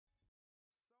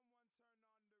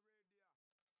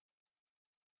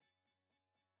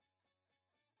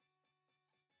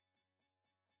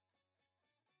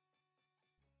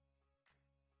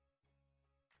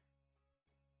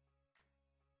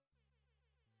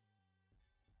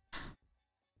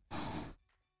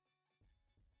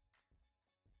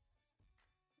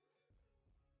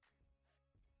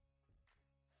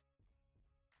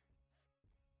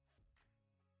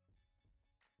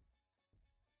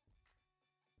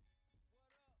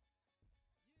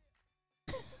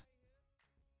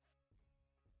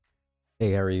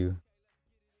Hey, how are you?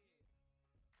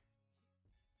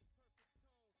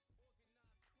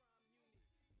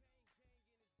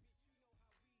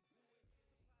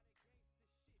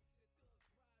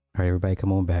 All right, everybody,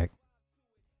 come on back.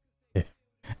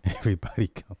 everybody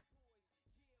come.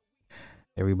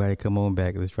 Everybody, come on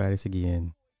back. Let's try this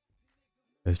again.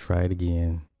 Let's try it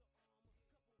again.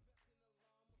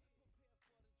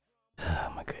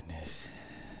 Oh my goodness.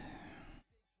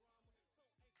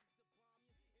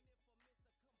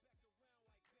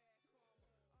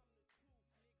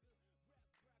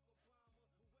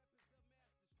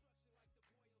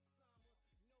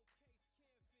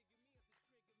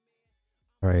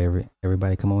 All right,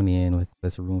 everybody, come on in.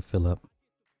 Let's the room fill up.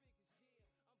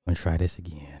 I'm gonna try this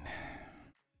again.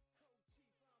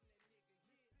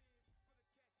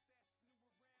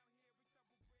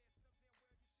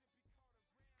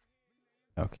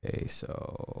 Okay,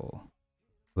 so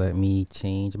let me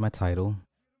change my title.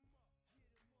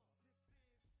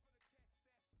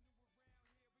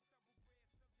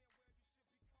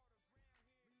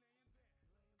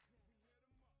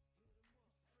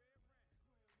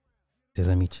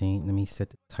 Let me change. Let me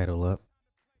set the title up.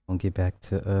 I'll get back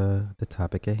to the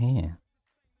topic at hand.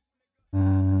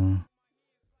 Um.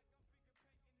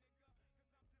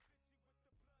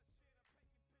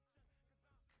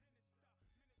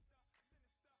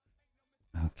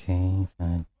 Okay.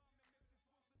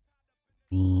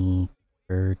 The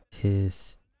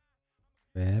Curtis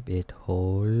rabbit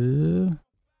hole. And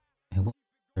what was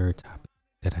the third topic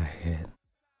that I had?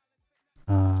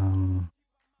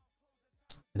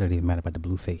 It doesn't even matter about the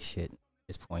blue face shit at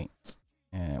this point.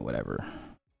 And whatever.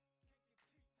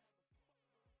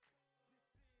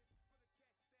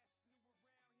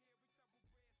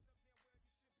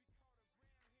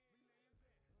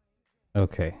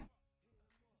 Okay.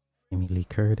 Amy Lee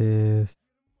Curtis.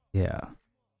 Yeah.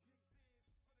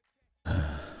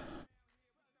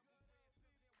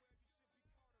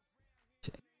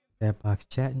 Chat box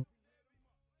chatting.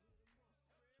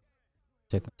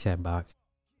 Check my chat box.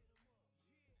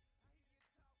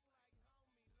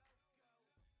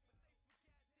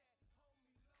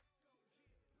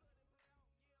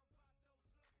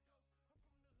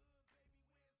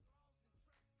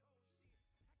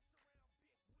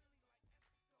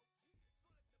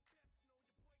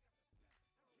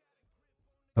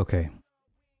 Okay.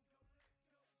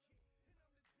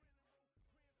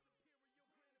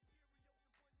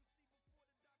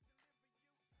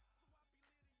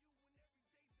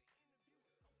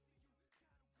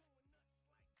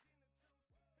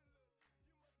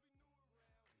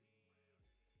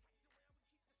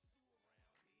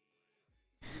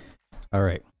 All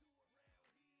right.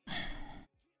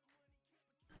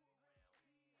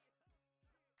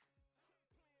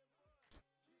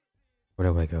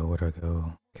 Where do I go? Where do I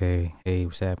go? Okay. Hey,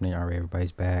 what's happening? All right,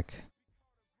 everybody's back.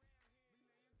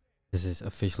 This is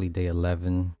officially day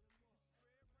 11.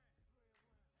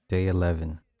 Day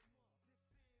 11.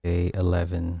 Day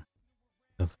 11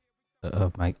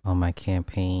 of my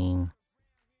campaign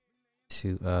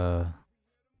to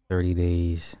 30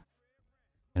 days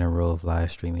in a row of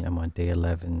live streaming. I'm on day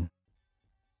 11.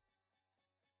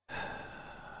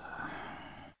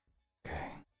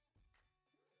 Okay.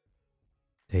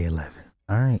 Day 11.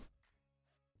 All right.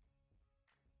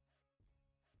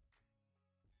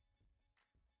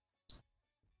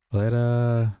 Let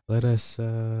us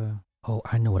oh,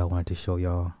 I know what I wanted to show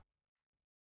y'all.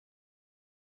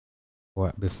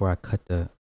 Before I cut the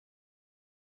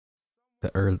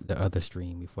other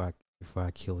stream, before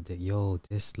I killed it. Yo,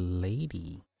 this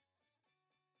lady,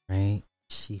 right?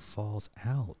 She falls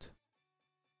out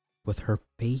with her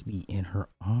baby in her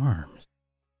arms.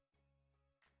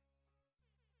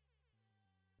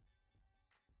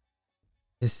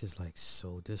 This is like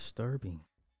so disturbing.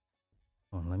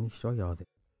 Hold on, let me show y'all this.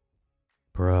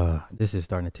 Bruh, this is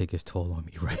starting to take its toll on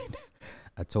me, right?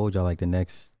 I told y'all like the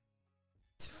next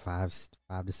five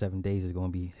to 7 days is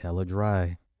gonna be hella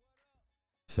dry.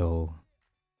 So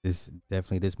this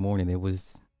morning it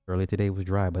was earlier today was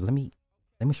dry, but let me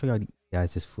show y'all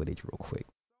guys this footage real quick.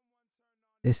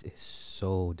 This is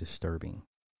so disturbing.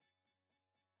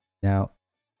 Now,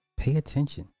 pay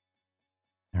attention.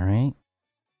 All right.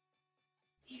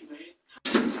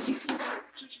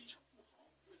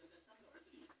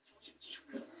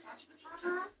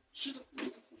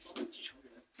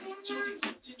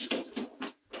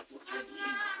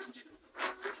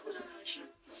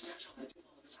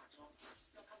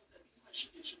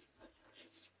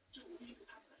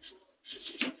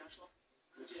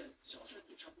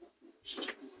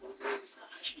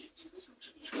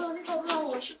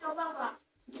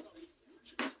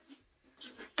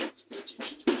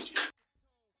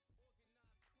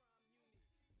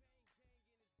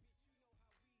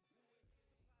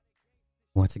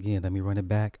 once again, let me run it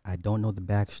back. I don't know the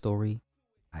backstory.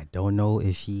 I don't know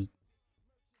if she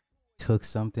took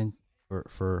something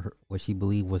for what she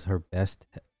believed was her best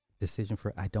decision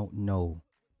for. I don't know.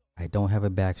 I don't have a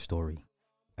backstory.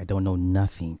 I don't know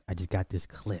nothing. I just got this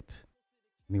clip.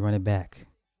 Let me run it back.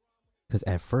 Because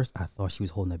at first I thought she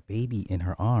was holding a baby in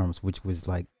her arms, which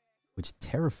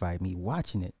terrified me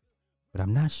watching it. But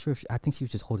I'm not sure if I think she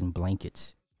was just holding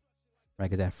blankets, right?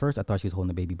 Because at first I thought she was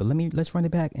holding a baby. But let's run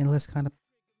it back and let's kind of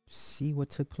see what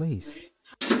took place.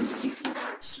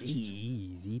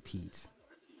 Jeez, Pete.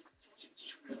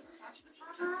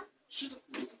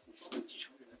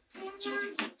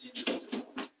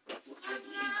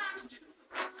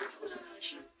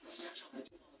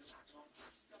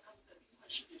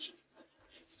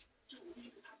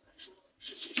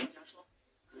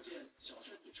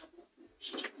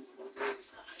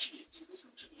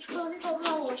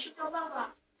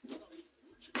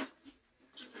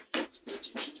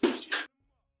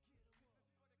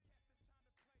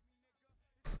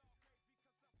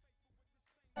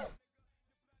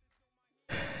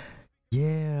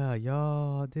 Yeah,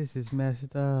 y'all, this is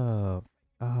messed up.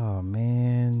 Oh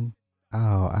man.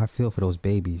 Oh, I feel for those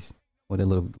babies or the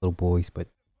little boys, but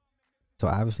so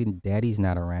obviously daddy's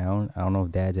not around. I don't know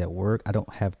if dad's at work. I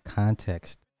don't have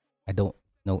context. I don't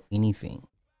know anything.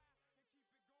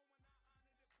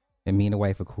 And me and the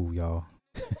wife are cool, y'all.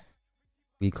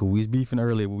 We cool. We was beefing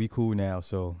earlier, but we cool now,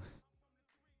 so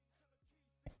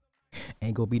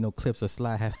ain't gonna be no clips of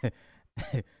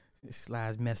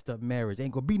Sly's messed up marriage.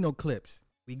 Ain't gonna be no clips.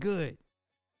 We good.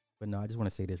 But no, I just want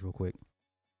to say this real quick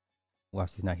while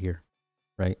she's not here,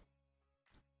 right?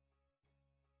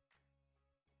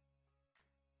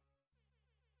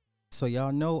 So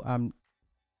y'all know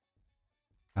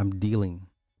I'm dealing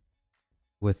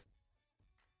with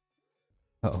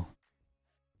uh-oh.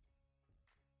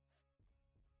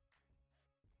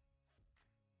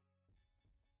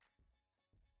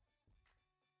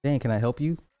 Dan, can I help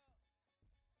you?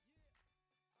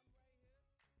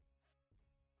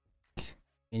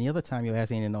 Any other time your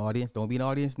ass ain't in the audience, don't be in the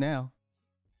audience now.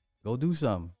 Go do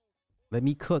something. Let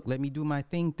me cook. Let me do my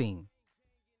thing.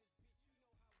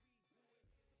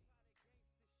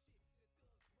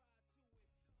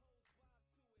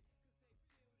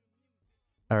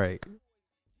 All right.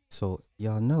 So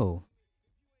y'all know.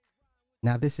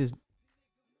 Now this is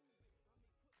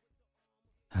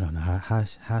I don't know how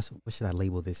what should I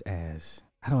label this as?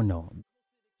 I don't know.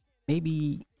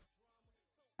 Maybe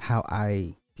how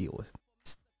I deal with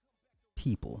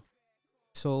people.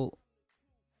 So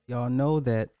y'all know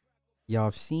that y'all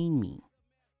have seen me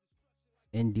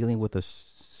in dealing with a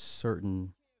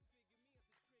certain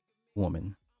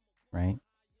woman, right?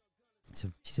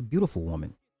 She's a beautiful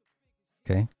woman,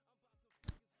 okay?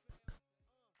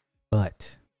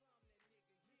 But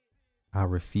I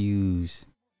refuse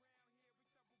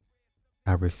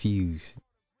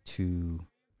to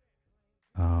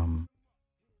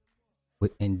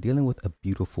in dealing with a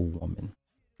beautiful woman,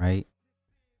 right?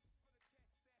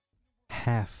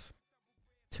 Have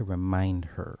to remind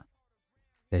her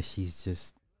that she's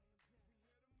just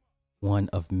one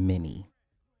of many.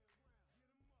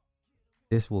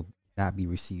 This will not be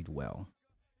received well.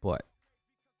 But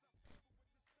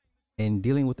in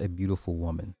dealing with a beautiful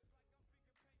woman,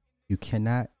 you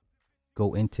cannot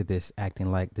go into this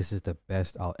acting like this is the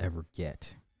best I'll ever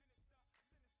get.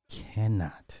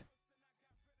 Cannot.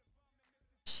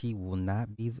 She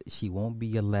won't be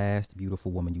your last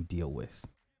beautiful woman you deal with.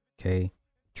 Okay?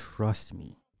 Trust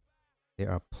me.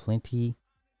 There are plenty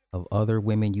of other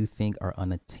women you think are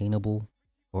unattainable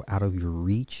or out of your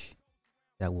reach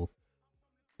that will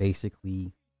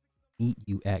basically meet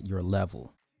you at your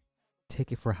level.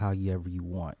 Take it for however you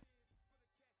want.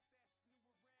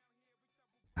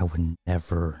 I will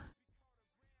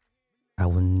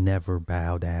never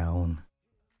bow down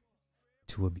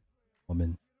to a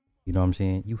woman. You know what I'm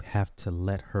saying? You have to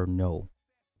let her know,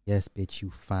 yes, bitch,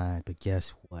 you fine, but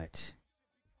guess what?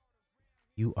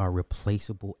 You are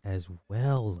replaceable as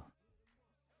well.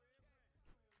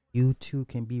 You too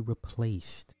can be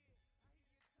replaced.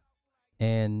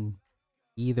 And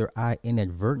either I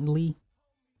inadvertently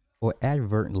or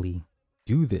advertently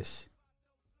do this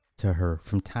to her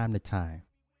from time to time.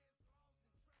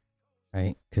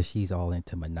 Right? Because she's all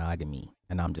into monogamy.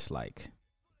 And I'm just like,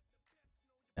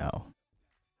 no.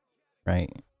 Right?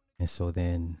 And so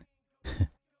then,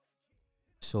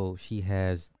 so she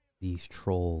has these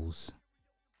trolls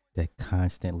that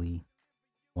constantly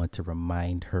want to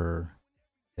remind her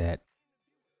that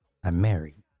I'm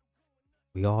married.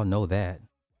 We all know that.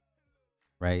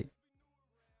 Right?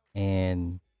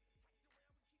 And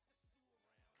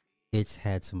it's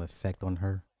had some effect on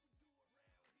her.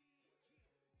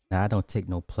 Now, I don't take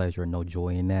no pleasure, no joy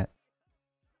in that.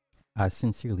 I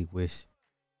sincerely wish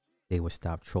they would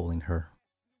stop trolling her.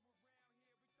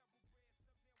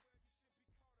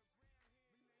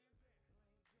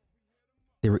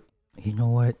 There, you know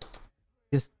what?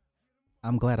 Just,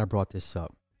 I'm glad I brought this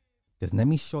up. Because let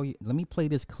me show you, let me play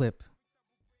this clip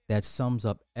that sums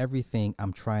up everything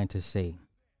I'm trying to say.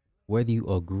 Whether you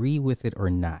agree with it or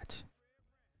not,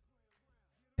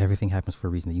 everything happens for a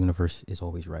reason. The universe is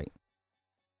always right.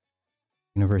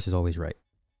 Universe is always right.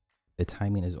 The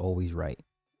timing is always right.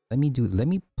 Let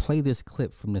me play this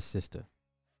clip from the sister.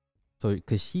 So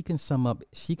because she can sum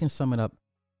it up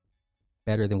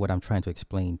better than what I'm trying to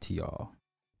explain to y'all.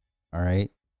 All right.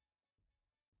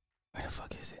 Where the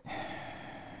fuck is it?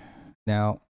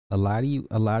 Now, a lot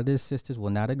of the sisters will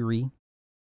not agree,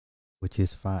 which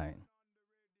is fine.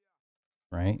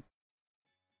 Right?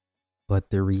 But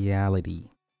the reality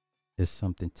is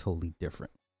something totally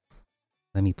different.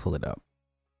 Let me pull it up.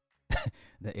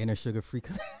 The inner sugar freak.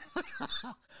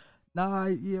 Nah,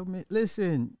 yeah, man,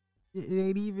 listen, it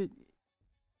ain't even.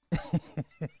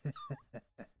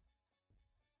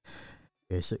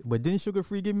 But didn't Sugar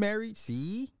Free get married?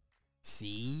 See,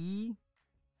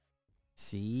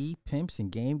 pimps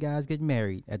and game guys get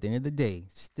married. At the end of the day,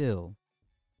 still,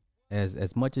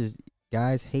 as much as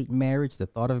guys hate marriage, the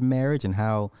thought of marriage and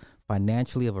how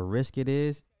financially of a risk it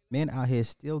is, men out here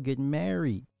still getting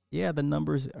married. Yeah, the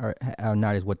numbers are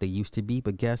not as what they used to be,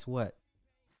 but guess what?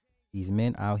 These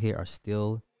men out here are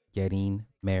still getting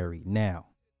married. Now,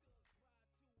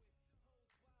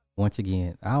 once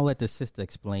again, I'll let the sister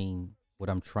explain what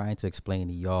I'm trying to explain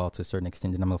to y'all to a certain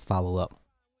extent, and I'm gonna follow up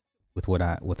with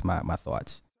my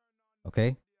thoughts.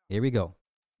 Okay, here we go.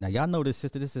 Now y'all know this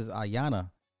sister. This is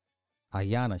Ayana.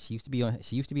 Ayana. She used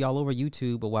to be all over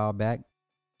YouTube a while back.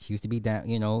 She used to be down.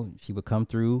 You know, she would come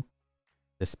through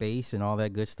the space and all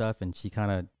that good stuff, and she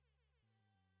kind of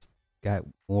got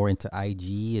more into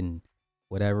IG and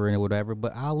whatever.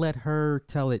 But I'll let her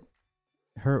tell it,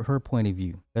 her point of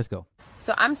view. Let's go.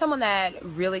 So I'm someone that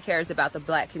really cares about the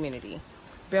Black community.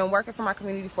 Been working for my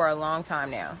community for a long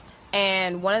time now.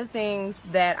 And one of the things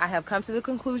that I have come to the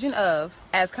conclusion of,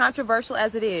 as controversial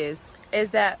as it is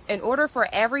that in order for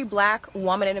every Black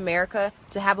woman in America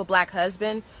to have a Black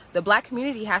husband, the Black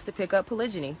community has to pick up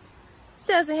polygyny.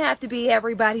 Doesn't have to be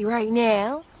everybody right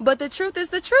now, but the truth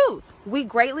is the truth. We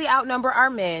greatly outnumber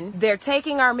our men. They're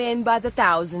taking our men by the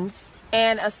thousands.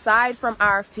 And aside from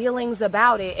our feelings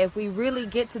about it, if we really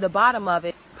get to the bottom of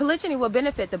it, polygyny will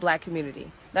benefit the Black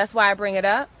community. That's why I bring it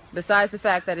up, besides the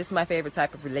fact that it's my favorite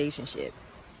type of relationship.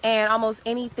 And almost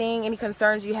anything, any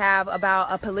concerns you have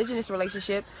about a polygynous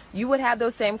relationship, you would have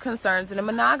those same concerns in a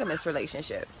monogamous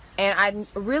relationship. And I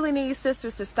really need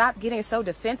sisters to stop getting so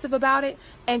defensive about it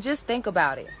and just think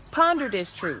about it. Ponder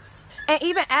this truth. And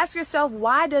even ask yourself,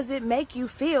 why does it make you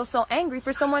feel so angry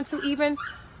for someone to even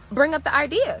bring up the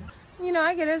idea? You know,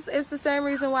 I get it. It's the same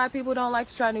reason why people don't like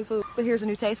to try new food. But here's a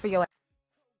new taste for your.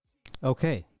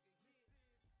 Okay.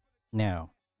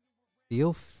 Now,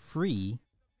 feel free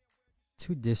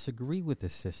to disagree with the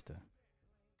sister.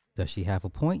 Does she have a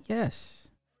point? Yes.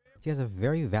 She has a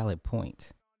very valid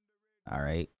point. All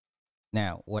right.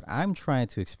 Now, what I'm trying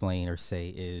to explain or say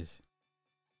is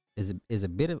a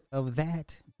bit of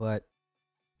that, but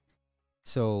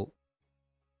so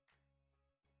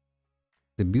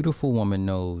the beautiful woman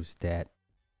knows that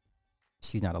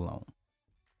she's not alone.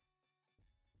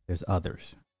 There's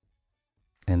others.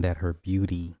 And that her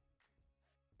beauty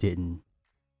didn't,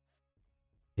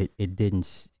 you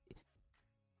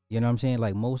know what I'm saying?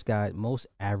 Like most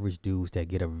average dudes that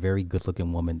get a very good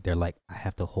looking woman, they're like, I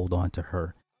have to hold on to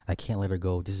her. I can't let her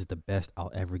go. This is the best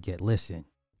I'll ever get. Listen,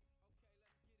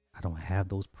 I don't have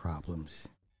those problems.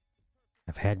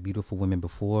 I've had beautiful women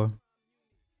before.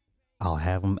 I'll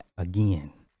have them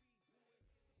again.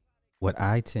 What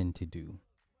I tend to do,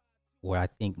 what I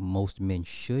think most men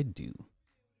should do,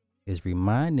 is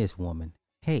remind this woman,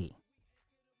 hey,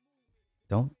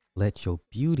 don't let your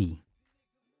beauty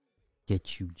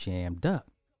get you jammed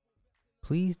up.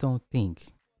 Please don't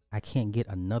think I can't get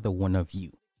another one of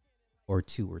you, or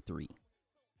two or three.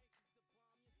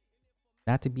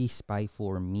 Not to be spiteful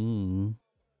or mean,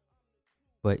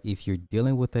 but if you're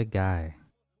dealing with a guy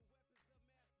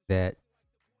that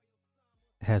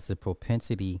has the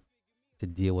propensity to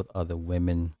deal with other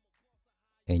women,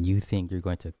 and you think you're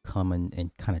going to come in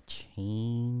and kind of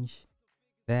change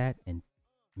that and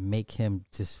make him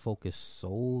just focus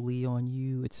solely on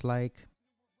you, it's like,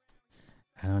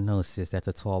 I don't know, sis, that's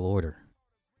a tall order.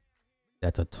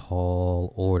 That's a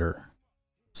tall order.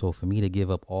 So for me to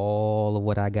give up all of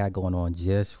what I got going on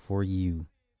just for you,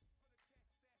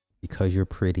 because you're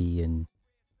pretty and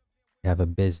You have a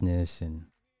business and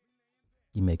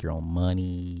you make your own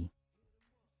money,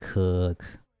 cook,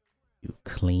 you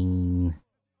clean,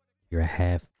 you're a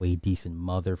halfway decent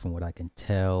mother from what I can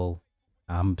tell.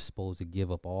 I'm supposed to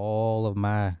give up all of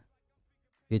my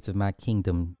bits of my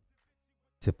kingdom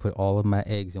to put all of my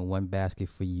eggs in one basket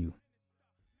for you.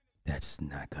 That's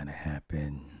not gonna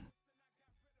happen.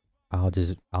 I'll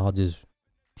just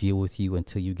deal with you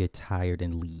until you get tired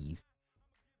and leave.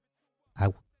 I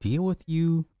will deal with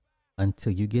you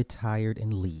until you get tired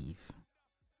and leave.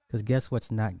 Because guess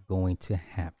what's not going to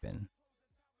happen?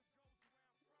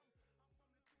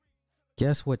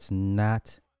 Guess what's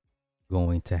not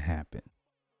going to happen?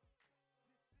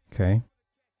 Okay?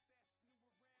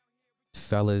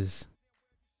 Fellas,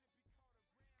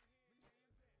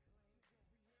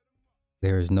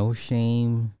 there is no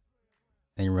shame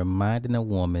in reminding a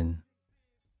woman,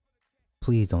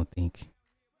 please don't think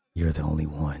you're the only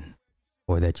one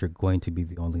or that you're going to be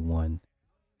the only one.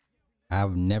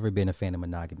 I've never been a fan of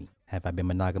monogamy. Have I been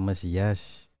monogamous?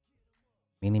 Yes.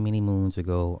 Many, many moons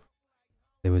ago,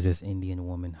 there was this Indian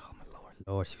woman. Oh my Lord.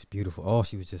 Lord, she was beautiful. Oh,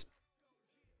 she was just,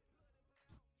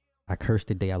 I cursed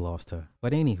the day I lost her.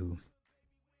 But anywho,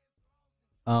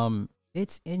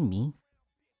 it's in me.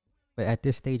 But at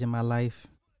this stage in my life,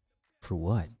 for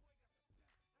what?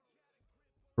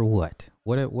 For what?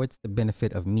 What's the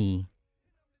benefit of me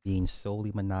being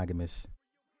solely monogamous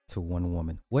to one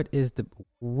woman? What does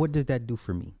that do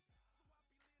for me?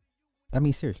 I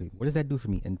mean, seriously, what does that do for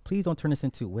me? And please don't turn this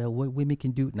into, well, what women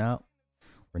can do. Now,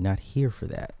 we're not here for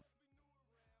that.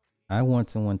 I want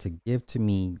someone to give to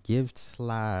me, give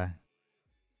Sly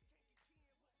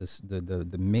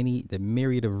the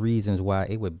myriad of reasons why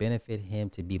it would benefit him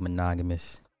to be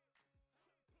monogamous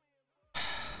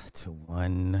to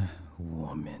one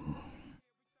woman.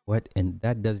 What? And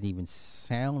that doesn't even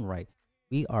sound right.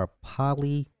 We are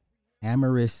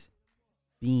polyamorous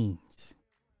beings.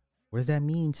 What does that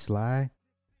mean, Sly?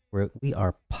 We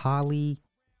are polyamorous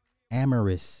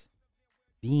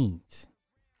beings.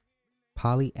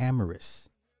 Polyamorous.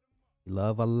 We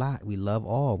love a lot. We love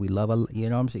all. We love a, you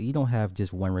know what I'm saying? You don't have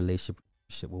just one relationship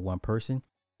with one person.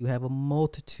 You have a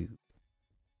multitude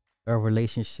of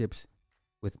relationships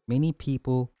with many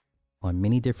people on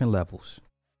many different levels.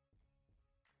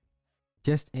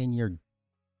 Just in your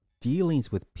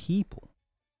dealings with people,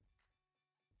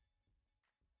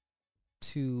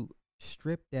 to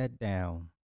strip that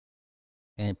down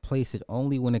and place it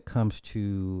only when it comes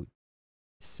to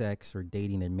sex or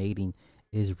dating and mating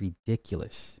is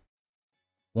ridiculous.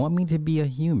 Want me to be a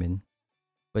human,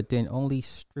 but then only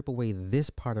strip away this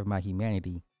part of my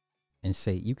humanity and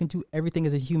say you can do everything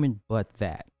as a human but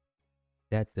that.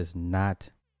 That does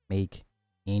not make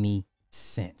any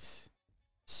sense.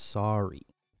 Sorry.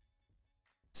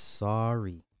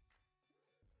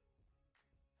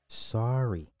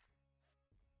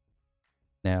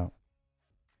 Now,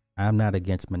 I'm not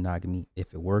against monogamy.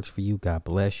 If it works for you, God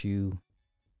bless you.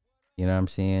 You know what I'm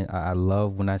saying? I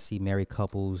love when I see married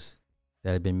couples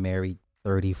that have been married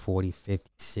 30, 40, 50,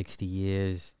 60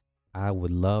 years. I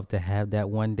would love to have that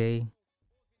one day.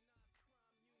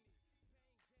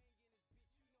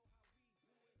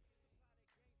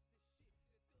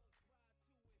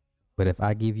 But if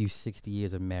I give you 60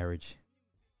 years of marriage,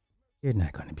 you're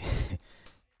not going to be.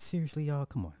 Seriously, y'all?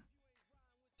 Come on.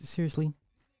 Seriously?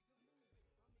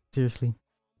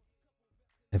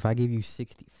 If I give you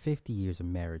 60, 50 years of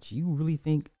marriage, you really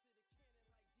think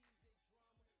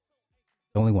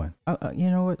the only one? You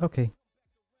know what? Okay.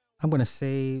 I'm going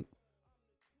to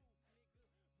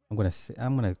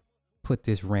put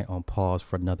this rant on pause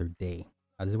for another day.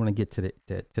 I just want to get to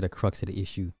the crux of the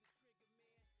issue.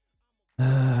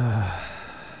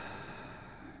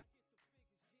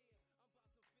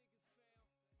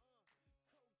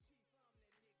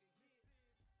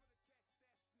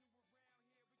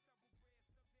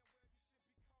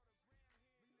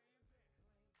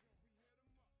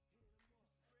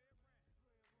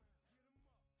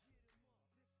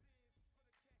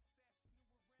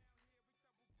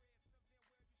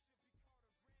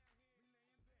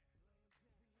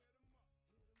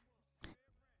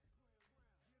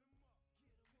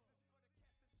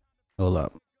 Hold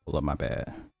up, my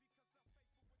bad.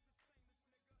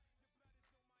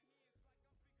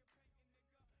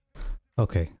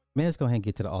 Okay, man, let's go ahead and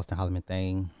get to the Austin Holloman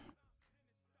thing.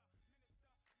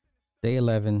 Day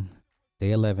 11.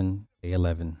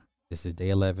 This is day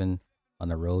 11 on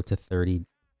the road to 30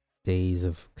 days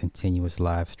of continuous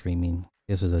live streaming.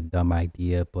 This was a dumb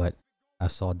idea, but I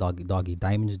saw Doggy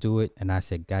Diamonds do it, and I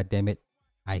said, God damn it,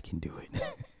 I can do it.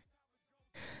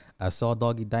 I saw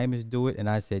Doggy Diamonds do it, and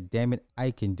I said, damn it, I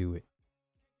can do it.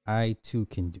 I too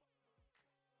can do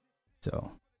it.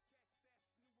 So,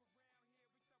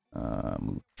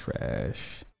 move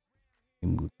trash.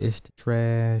 Move this to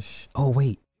trash. Oh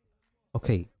wait.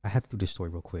 Okay, I have to do this story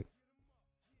real quick.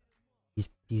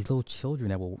 These little children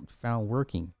that were found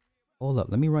working. Hold up,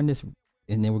 let me run this,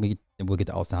 and then we'll get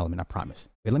to Austin Holloman. I promise.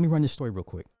 Wait, let me run this story real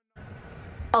quick.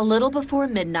 A little before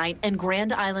midnight in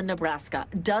Grand Island, Nebraska,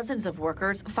 dozens of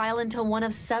workers file into one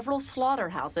of several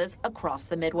slaughterhouses across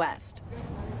the Midwest.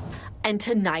 And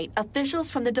tonight, officials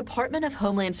from the Department of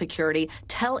Homeland Security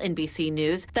tell NBC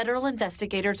News federal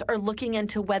investigators are looking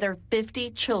into whether 50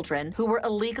 children who were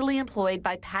illegally employed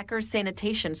by Packers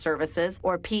Sanitation Services,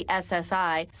 or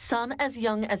PSSI, some as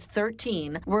young as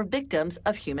 13, were victims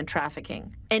of human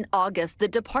trafficking. In August, the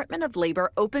Department of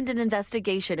Labor opened an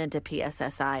investigation into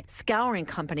PSSI, scouring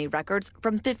company records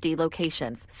from 50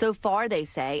 locations. So far, they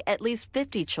say, at least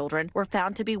 50 children were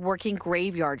found to be working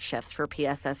graveyard shifts for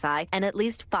PSSI and at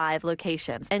least 5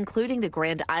 locations, including the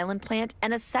Grand Island plant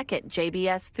and a second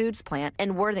JBS Foods plant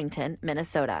in Worthington,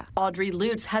 Minnesota. Audrey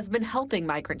Lutz has been helping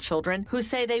migrant children who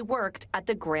say they worked at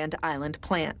the Grand Island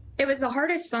plant. It was the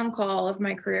hardest phone call of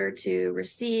my career to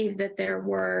receive, that there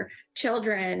were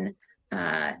children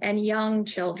and young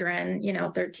children,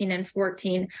 13 and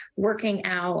 14, working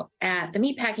out at the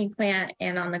meatpacking plant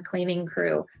and on the cleaning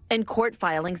crew. In court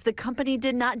filings, the company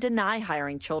did not deny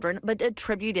hiring children, but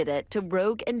attributed it to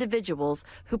rogue individuals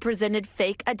who presented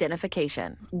fake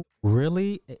identification.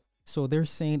 Really? So they're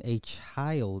saying a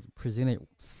child presented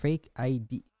fake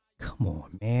ID? Come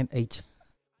on, man. You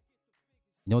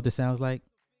know what this sounds like?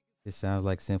 This sounds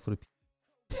like Sinful to P.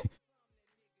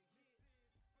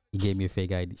 He gave me a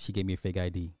fake ID. She gave me a fake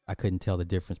ID. I couldn't tell the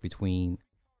difference between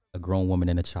a grown woman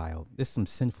and a child. This is some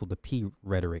Sinful to P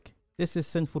rhetoric. This is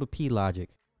Sinful to P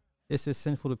logic. This is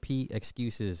Sinful to P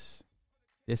excuses.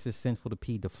 This is Sinful to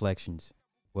P deflections.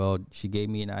 Well, she gave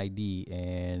me an ID,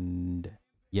 and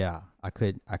yeah, I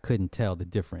couldn't tell the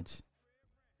difference.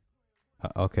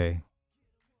 Okay.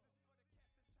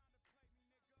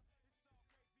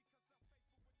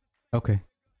 Okay.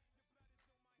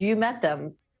 You met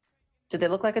them. Do they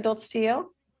look like adults to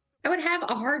you? I would have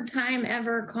a hard time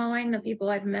ever calling the people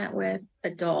I've met with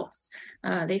adults.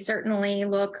 They certainly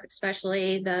look,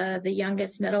 especially the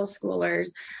youngest middle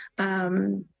schoolers,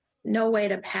 no way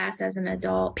to pass as an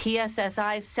adult.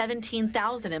 PSSI's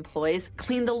 17,000 employees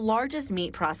clean the largest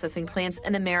meat processing plants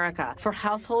in America for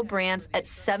household brands at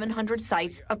 700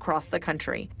 sites across the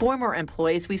country. Former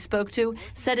employees we spoke to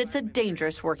said it's a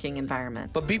dangerous working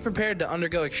environment. But be prepared to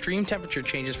undergo extreme temperature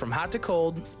changes from hot to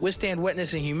cold, withstand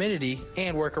wetness and humidity,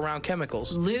 and work around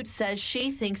chemicals. Lutz says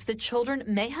she thinks the children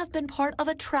may have been part of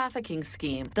a trafficking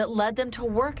scheme that led them to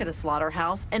work at a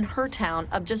slaughterhouse in her town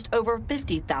of just over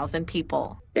 50,000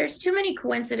 people. There's too many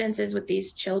coincidences with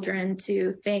these children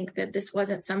to think that this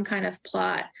wasn't some kind of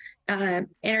plot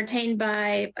entertained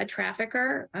by a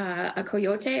trafficker, a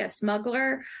coyote, a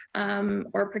smuggler,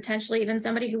 or potentially even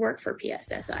somebody who worked for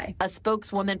PSSI. A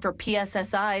spokeswoman for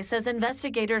PSSI says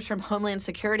investigators from Homeland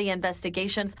Security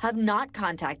Investigations have not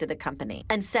contacted the company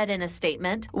and said in a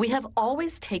statement, "We have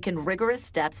always taken rigorous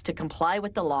steps to comply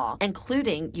with the law,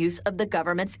 including use of the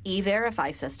government's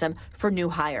E-Verify system for new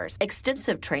hires,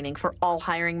 extensive training for all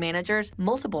hiring managers,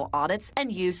 multiple audits,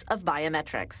 and use of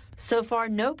biometrics." So far,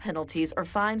 no penalties or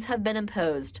fines have been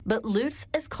imposed, but Lutz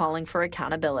is calling for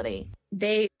accountability.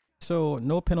 So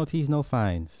no penalties, no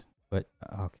fines, but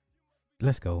okay.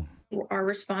 Let's go. Are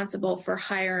responsible for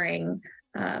hiring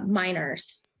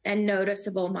minors and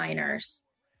noticeable minors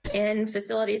in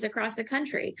facilities across the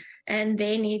country, and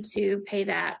they need to pay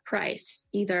that price,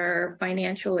 either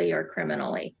financially or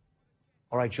criminally.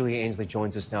 All right, Julia Ainsley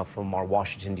joins us now from our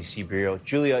Washington, D.C. bureau.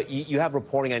 Julia, you have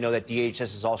reporting, I know, that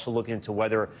DHS is also looking into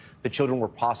whether the children were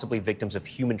possibly victims of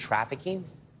human trafficking.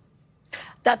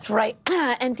 That's right.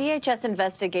 And DHS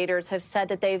investigators have said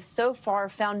that they've so far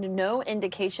found no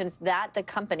indications that the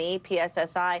company,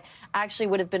 PSSI, actually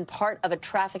would have been part of a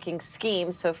trafficking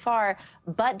scheme so far.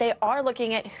 But they are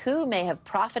looking at who may have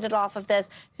profited off of this,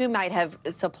 who might have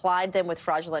supplied them with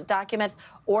fraudulent documents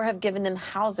or have given them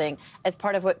housing as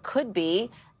part of what could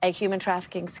be a human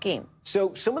trafficking scheme.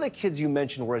 So some of the kids you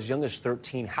mentioned were as young as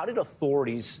 13. How did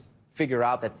authorities figure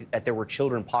out that there were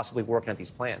children possibly working at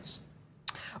these plants?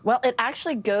 Well, it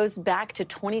actually goes back to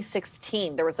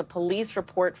 2016. There was a police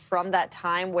report from that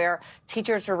time where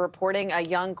teachers were reporting a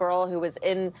young girl who was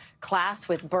in class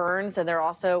with burns, and they're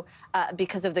also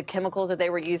because of the chemicals that they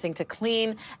were using to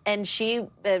clean. And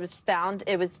it was found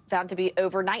to be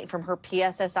overnight from her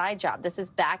PSSI job. This is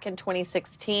back in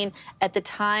 2016. At the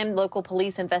time, local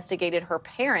police investigated her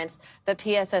parents, but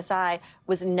PSSI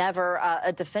was never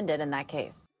a defendant in that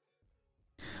case.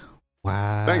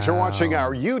 Wow. Thanks for watching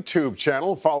our YouTube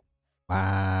channel. Follow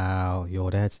Wow, yo,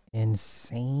 that's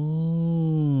insane.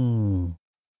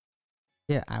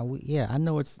 Yeah, I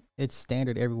know it's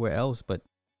standard everywhere else, but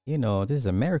you know, this is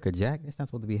America, Jack. It's not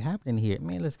supposed to be happening here.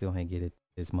 Man, let's go ahead and get it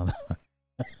this mother.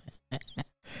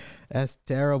 That's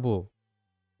terrible.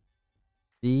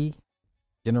 The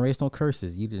generational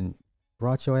curses. You didn't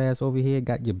brought your ass over here,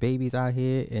 got your babies out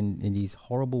here in these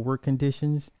horrible work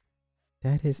conditions.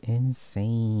 That is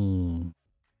insane.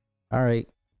 All right.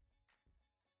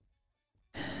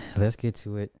 Let's get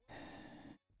to it.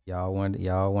 Y'all want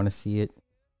to see it?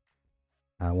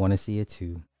 I want to see it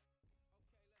too.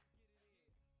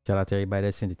 Shout out to everybody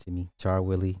that sent it to me. Char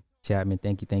Willie, Chapman,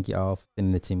 thank you all for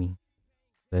sending it to me.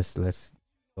 Let's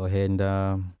go ahead and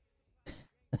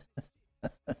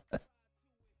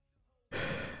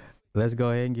let's go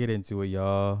ahead and get into it,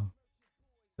 y'all.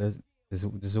 This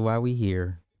is why we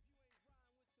here.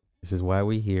 This is why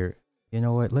we here. You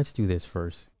know what? Let's do this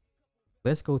first.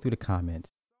 Let's go through the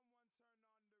comments.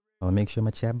 I'll make sure my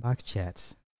chat box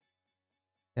chats.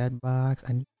 Chat box.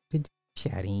 I need to do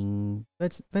chatting.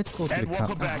 Let's go through the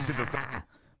comments.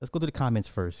 Let's go to the comments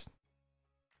first.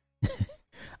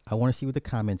 I want to see what the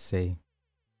comments say.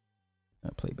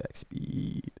 Playback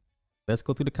speed. Let's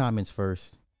go through the comments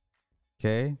first.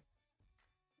 Okay.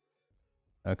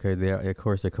 Okay. Of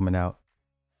course they're coming out.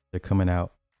 They're coming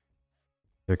out.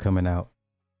 They're coming out.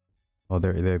 Oh,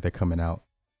 they're coming out.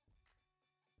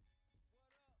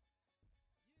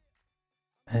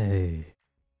 Hey.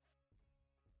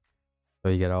 So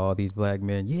you got all these black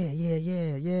men. Yeah.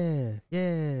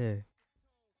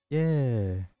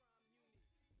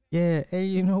 Hey,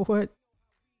 you know what?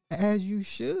 As you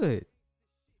should.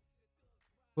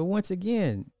 But once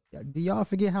again, do y'all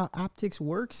forget how optics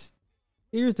works?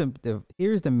 Here's the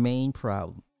main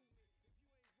problem.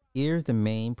 Here's the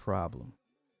main problem.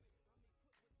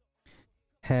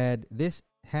 Had this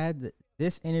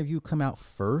interview come out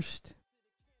first,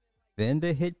 then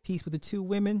the hit piece with the two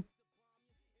women,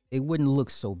 it wouldn't look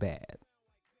so bad.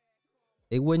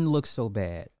 It wouldn't look so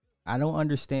bad. I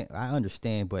understand,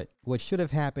 but what should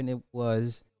have happened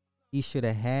was he should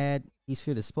have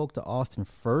spoke to Austin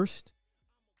first,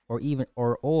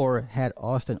 or had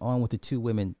Austin on with the two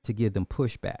women to give them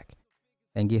pushback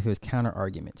and give his counter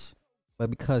arguments. But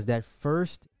because that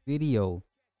first video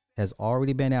has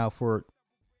already been out for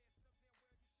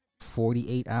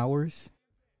 48 hours,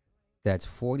 that's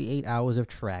 48 hours of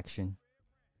traction.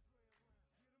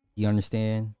 You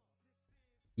understand?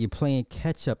 You're playing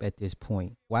catch up at this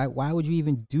point. Why would you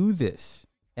even do this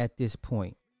at this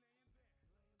point?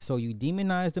 So you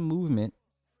demonize the movement.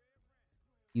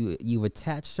 You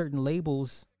attach certain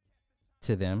labels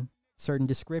to them, certain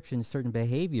descriptions, certain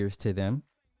behaviors to them.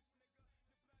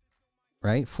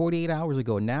 Right? 48 hours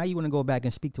ago. Now you want to go back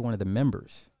and speak to one of the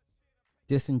members.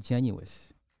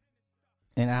 Disingenuous.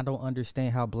 And I don't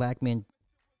understand how black men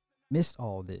missed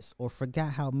all this or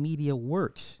forgot how media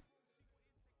works.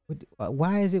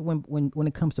 Why is it when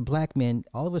it comes to black men,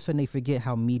 all of a sudden they forget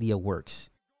how media works?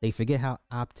 They forget how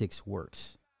optics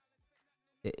works.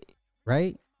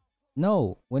 Right?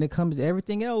 No, when it comes to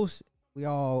everything else, we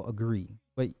all agree.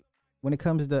 But when it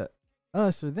comes to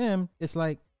us or them, it's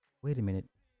like, wait a minute,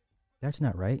 that's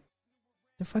not right.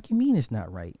 The fuck you mean it's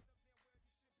not right?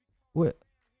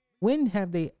 When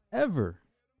have they ever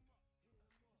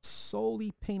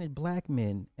solely painted black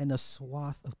men in a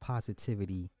swath of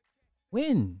positivity?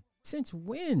 When? Since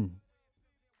when?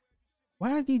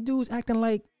 Why are these dudes acting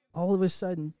like all of a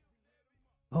sudden,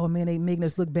 oh man, they making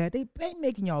us look bad? They ain't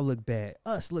making y'all look bad.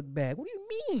 Us look bad. What do you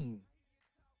mean?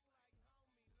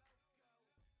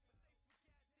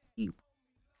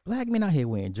 Black men out here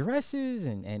wearing dresses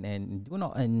and doing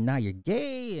all, and now you're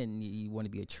gay and you want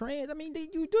to be a trans. I mean,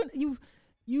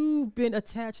 you've been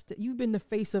attached. You've been the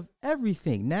face of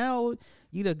everything. Now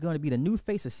you're going to be the new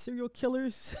face of serial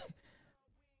killers.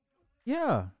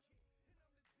 Yeah,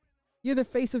 you're the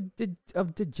face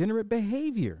of degenerate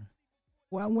behavior.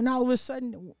 Well, when all of a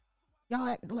sudden y'all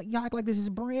act like this is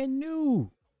brand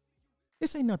new.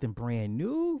 This ain't nothing brand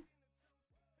new.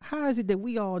 How is it that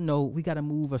we all know we got to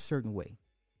move a certain way?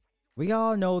 We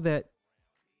all know that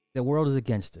the world is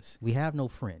against us. We have no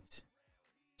friends.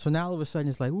 So now all of a sudden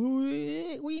it's like, what do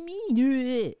you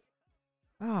mean?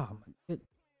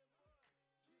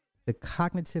 The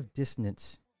cognitive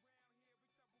dissonance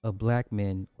of black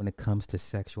men when it comes to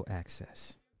sexual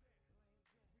access.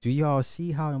 Do y'all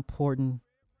see how important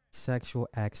sexual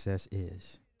access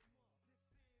is?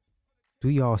 Do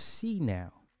y'all see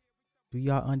now? Do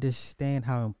y'all understand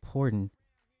how important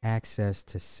access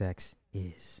to sex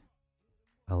is?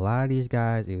 A lot of these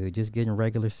guys, if they're just getting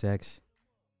regular sex,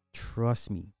 trust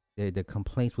me, the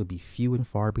complaints would be few and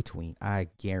far between. I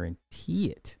guarantee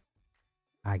it.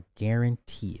 I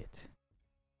guarantee it.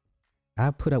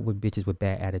 I put up with bitches with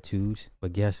bad attitudes,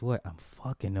 but guess what? I'm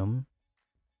fucking them.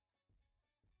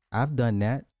 I've done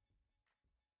that.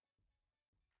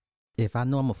 If I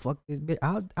know I'm gonna fuck this bitch,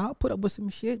 I'll put up with some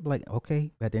shit. Like,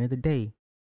 okay, but at the end of the day,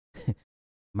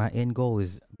 my end goal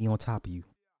is be on top of you.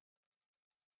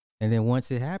 And then once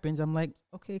it happens, I'm like,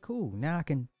 okay, cool. Now I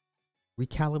can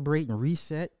recalibrate and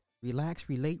reset, relax,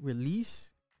 relate,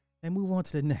 release, and move on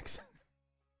to the next.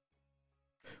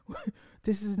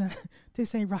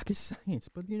 This ain't rocket science.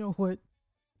 But you know what?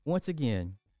 Once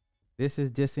again, this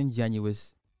is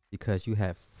disingenuous because you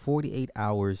have 48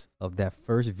 hours of that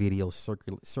first video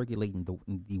circulating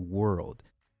the world.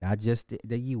 Not just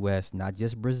the US, not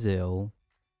just Brazil.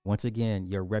 Once again,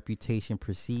 your reputation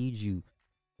precedes you.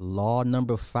 Law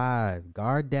number 5,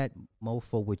 guard that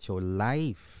mofo with your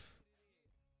life.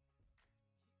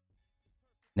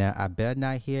 Now, I better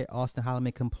not hear Austin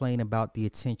Holloman complain about the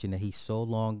attention that he's so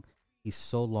long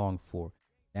for.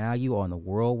 Now you on the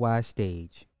worldwide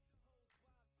stage,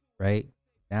 right?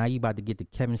 Now you about to get the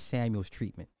Kevin Samuels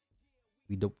treatment.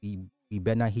 We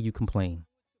better not hear you complain.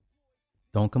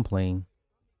 Don't complain.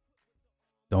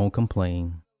 Don't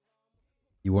complain.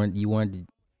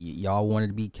 Y'all wanted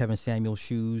to be Kevin Samuels'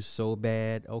 shoes so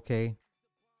bad. Okay.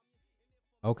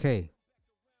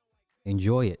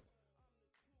 Enjoy it.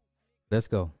 Let's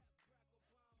go.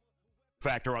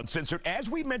 Factor Uncensored.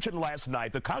 As we mentioned last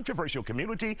night, the controversial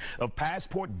community of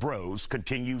passport bros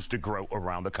continues to grow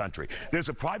around the country. There's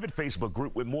a private Facebook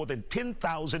group with more than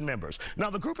 10,000 members. Now,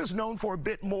 the group is known for a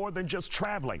bit more than just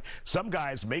traveling. Some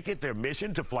guys make it their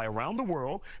mission to fly around the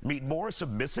world, meet more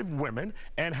submissive women,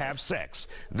 and have sex.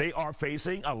 They are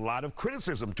facing a lot of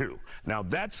criticism, too. Now,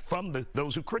 that's from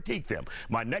those who critique them.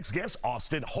 My next guest,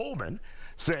 Austin Holloman,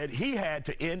 said he had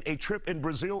to end a trip in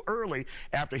Brazil early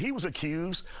after he was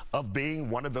accused of being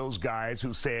one of those guys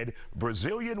who said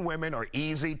Brazilian women are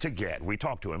easy to get. We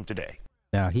talked to him today.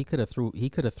 Now he could have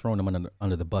thrown him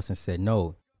under the bus and said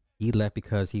no. He left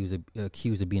because he was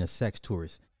accused of being a sex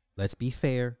tourist. Let's be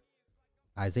fair.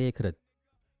 Isaiah could have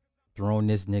thrown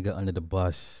this nigga under the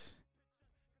bus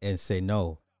and say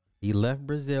no. He left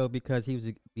Brazil because he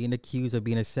was being accused of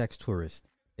being a sex tourist.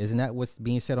 Isn't that what's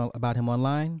being said about him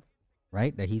online?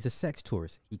 Right? That he's a sex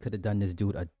tourist. He could have done this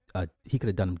dude, he could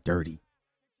have done him dirty.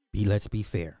 Let's be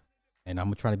fair. And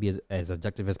I'm trying to be as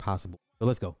objective as possible. So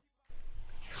let's go.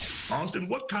 Austin,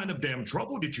 what kind of damn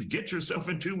trouble did you get yourself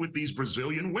into with these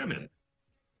Brazilian women?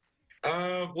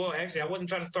 Well, actually, I wasn't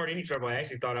trying to start any trouble. I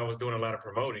actually thought I was doing a lot of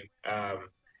promoting.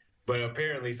 But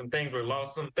apparently some things were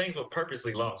lost. Some things were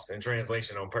purposely lost in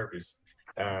translation on purpose.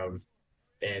 And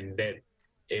that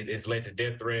it's led to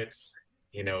death threats,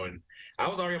 and I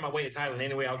was already on my way to Thailand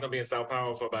anyway. I was going to be in Sao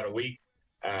Paulo for about a week.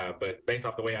 But based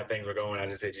off the way how things were going, I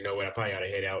just said, you know what, I probably ought to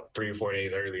head out 3 or 4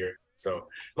 days earlier. So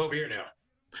I'm over here now.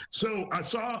 So I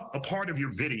saw a part of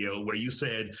your video where you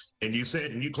said, and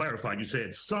you clarified, you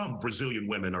said some Brazilian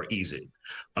women are easy.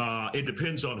 It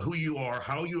depends on who you are,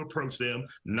 how you approach them,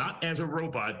 not as a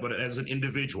robot, but as an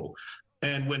individual.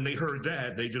 And when they heard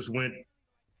that, they just went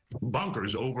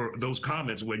bonkers over those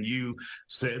comments when you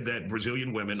said that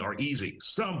Brazilian women are easy.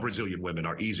 Some Brazilian women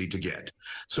are easy to get.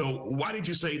 So why did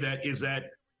you say that? Is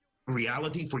that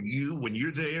reality for you when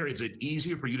you're there? Is it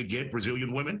easier for you to get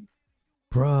Brazilian women?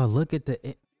 Bruh, look at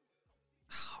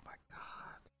oh my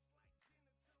God.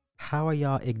 How are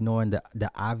y'all ignoring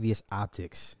the obvious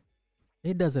optics?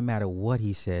 It doesn't matter what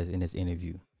he says in this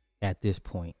interview at this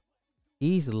point.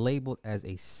 He's labeled as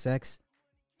a sex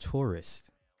tourist.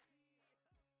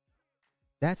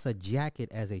 That's a jacket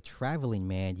as a traveling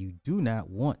man you do not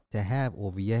want to have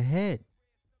over your head.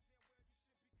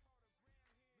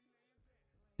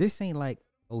 This ain't like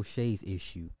O'Shea's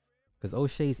issue, because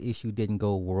O'Shea's issue didn't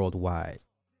go worldwide.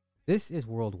 This is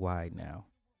worldwide now.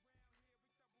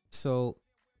 So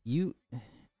you're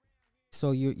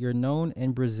known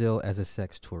in Brazil as a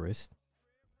sex tourist.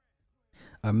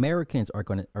 Americans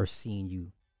are seeing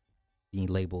you being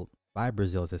labeled by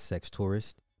Brazil as a sex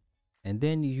tourist. And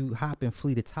then you hop and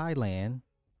flee to Thailand.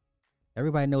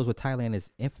 Everybody knows what Thailand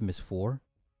is infamous for.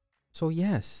 So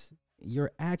yes, your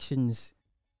actions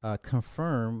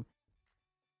confirm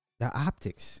the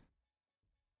optics.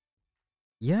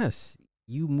 Yes,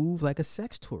 you move like a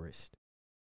sex tourist.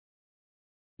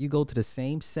 You go to the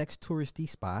same sex touristy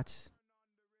spots.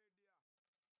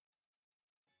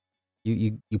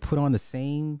 You put on the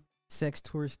same sex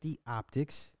touristy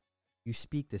optics. You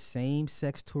speak the same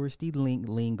sex touristy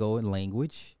lingo and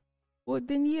language. Well,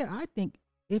 then, yeah, I think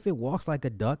if it walks like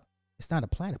a duck, it's not a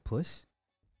platypus.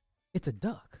 It's a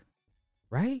duck,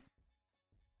 right?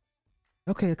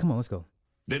 Okay, come on, let's go.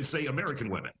 Then say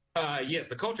American women. Yes,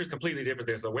 the culture is completely different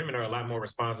there. So women are a lot more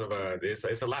responsive.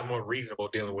 It's a lot more reasonable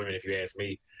dealing with women, if you ask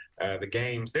me.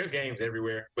 There's games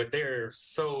everywhere, but there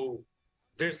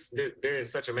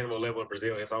is such a minimal level in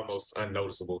Brazil, it's almost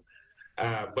unnoticeable.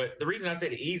 But the reason I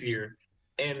said easier,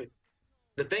 and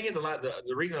the thing is,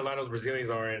 the reason a lot of those Brazilians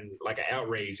are in like an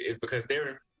outrage is because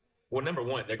number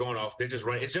one, they're going off. They're just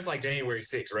running. It's just like January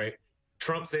 6th, right?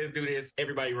 Trump says do this,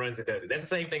 everybody runs and does it. That's the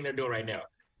same thing they're doing right now.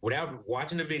 Without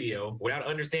watching the video, without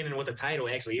understanding what the title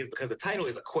actually is, because the title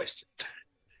is a question.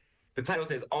 The title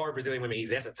says, "Are Brazilian women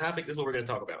easy?" That's a topic. This is what we're going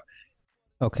to talk about.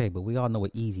 Okay, but we all know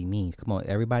what easy means. Come on,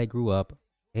 everybody grew up.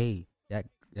 Hey,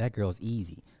 that girl's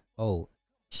easy. Oh,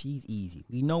 she's easy.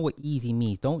 We know what easy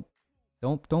means. Don't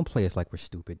play us like we're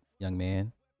stupid, young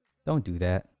man. Don't do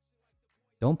that.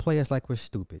 Don't play us like we're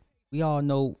stupid. We all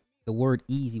know the word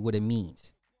easy, what it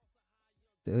means.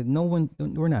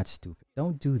 We're not stupid.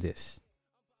 Don't do this.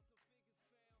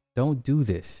 Don't do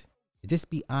this. Just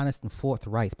be honest and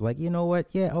forthright. Be like, you know what?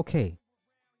 Yeah, okay.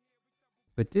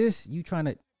 But this, you trying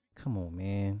to, come on,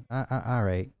 man. All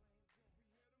right.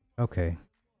 Okay.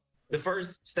 The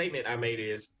first statement I made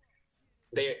is,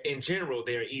 in general,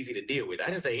 they're easy to deal with. I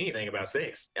didn't say anything about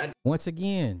sex. Once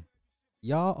again,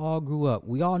 y'all all grew up.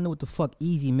 We all know what the fuck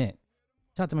easy meant.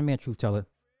 Shout out to my man, Truth Teller.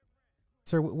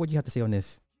 Sir, what do you have to say on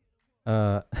this?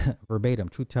 Verbatim,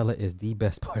 Truth Teller is the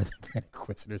best part of the Grand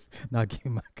Inquisitors. Now give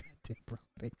me my goddamn brown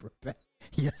paper back.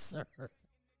 Yes, sir.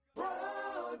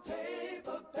 Brown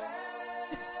paper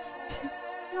back.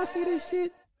 Y'all see this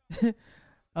shit?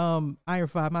 Iron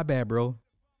 5, my bad, bro.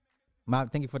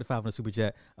 Thank you for the 5 on the super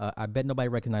chat. I bet nobody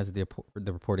recognizes the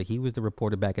reporter. He was the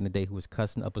reporter back in the day who was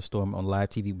cussing up a storm on live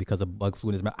TV because of bug flu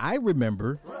in his mouth. I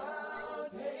remember.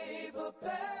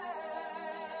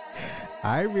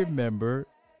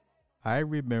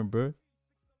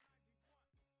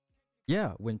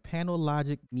 Yeah, when Panel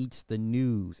Logic meets the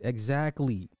news.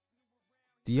 Exactly.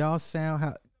 Do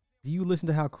you listen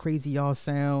to how crazy y'all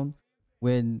sound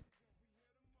when,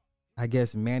 I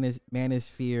guess,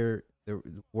 Manosphere, the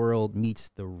world meets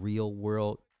the real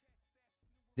world?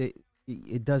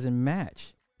 It doesn't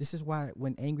match. This is why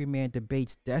when Angry Man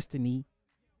debates Destiny,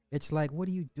 it's like, what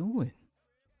are you doing?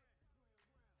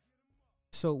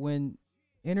 So when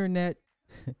internet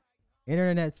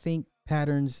think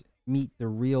patterns meet the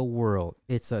real world,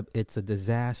 it's a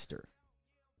disaster.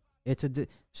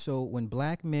 So when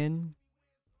black men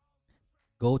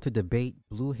go to debate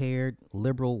blue-haired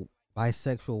liberal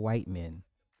bisexual white men,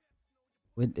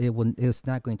 it's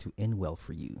not going to end well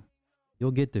for you.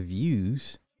 You'll get the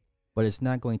views, but it's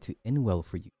not going to end well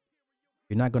for you.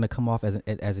 You're not going to come off as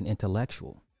an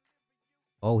intellectual.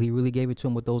 Oh, he really gave it to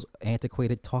him with those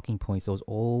antiquated talking points, those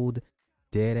old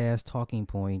dead ass talking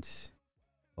points.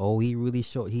 Oh, he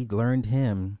learned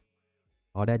him.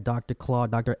 All that Dr.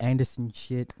 Claude, Dr. Anderson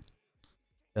shit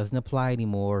doesn't apply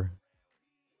anymore.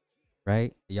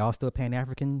 Right? Y'all still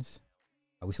Pan-Africans?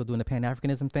 Are we still doing the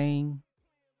Pan-Africanism thing?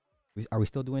 Are we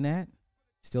still doing that?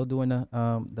 Still doing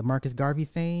the Marcus Garvey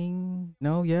thing?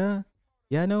 No? Yeah?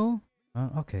 Yeah, no?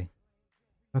 Okay.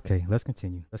 Okay, let's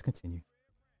continue.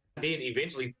 I did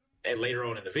eventually, later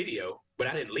on in the video, but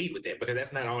I didn't lead with that because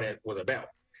that's not all that was about.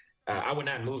 I would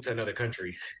not move to another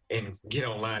country and get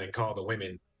online and call the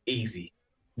women easy.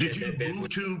 Did you move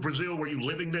to Brazil? Were you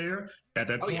living there at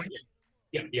that point?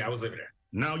 Yeah, I was living there.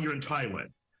 Now you're in Thailand.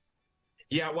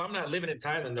 Yeah, well, I'm not living in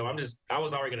Thailand, though. I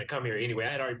was already going to come here anyway.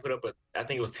 I had already put up I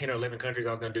think it was 10 or 11 countries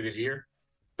I was going to do this year.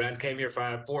 But I just came here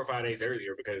 4 or 5 days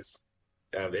earlier because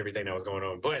of everything that was going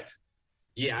on. But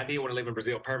yeah, I did want to live in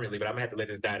Brazil permanently, but I'm going to have to let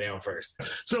this die down first.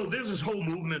 So there's this whole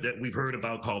movement that we've heard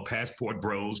about called Passport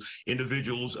Bros,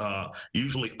 individuals,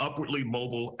 usually upwardly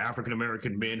mobile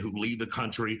African-American men who leave the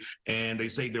country, and they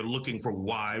say they're looking for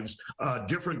wives,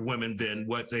 different women than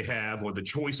what they have or the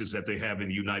choices that they have in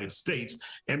the United States.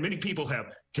 And many people have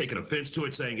taken offense to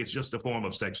it, saying it's just a form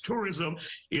of sex tourism.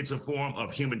 It's a form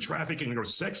of human trafficking or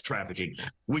sex trafficking.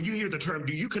 When you hear the term,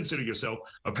 do you consider yourself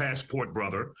a passport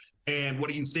brother? And what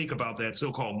do you think about that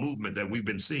so-called movement that we've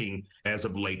been seeing as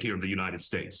of late here in the United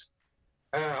States?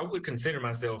 I would consider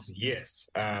myself, yes.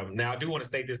 Now, I do want to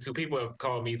state this too. People have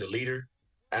called me the leader.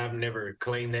 I've never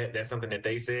claimed that. That's something that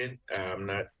they said.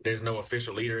 There's no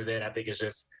official leader of that. I think it's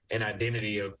just an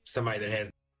identity of somebody that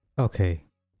has. Okay.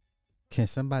 Can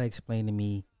somebody explain to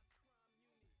me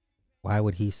why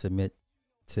would he submit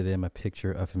to them a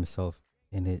picture of himself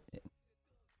in it?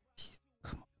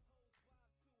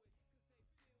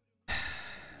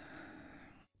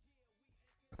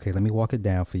 Okay, let me walk it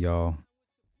down for y'all.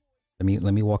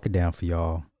 Let me walk it down for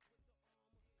y'all.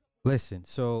 Listen,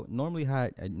 so normally how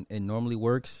it normally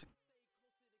works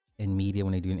in media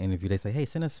when they do an interview, they say, hey,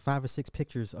 send us 5 or 6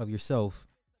 pictures of yourself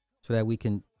so that we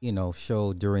can,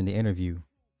 show during the interview,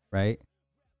 right?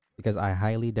 Because I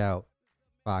highly doubt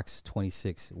Fox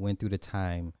 26 went through the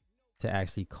time to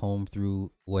actually comb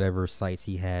through whatever sites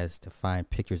he has to find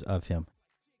pictures of him.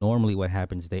 Normally what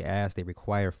happens, they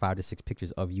require 5 to 6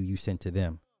 pictures of you sent to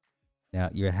them. Now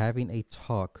you're having a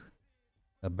talk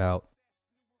about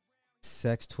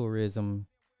sex tourism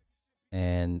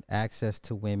and access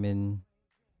to women,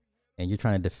 and you're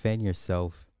trying to defend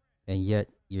yourself, and yet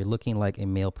you're looking like a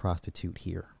male prostitute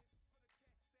here.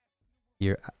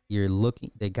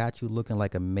 They got you looking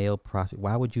like a male prostitute.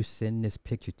 Why would you send this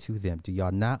picture to them? Do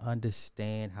y'all not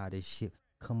understand how this shit?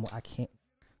 Come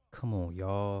on,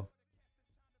 y'all.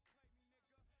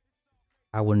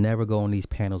 I will never go on these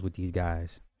panels with these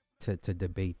guys to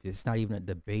debate this. It's not even a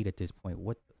debate at this point.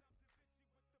 What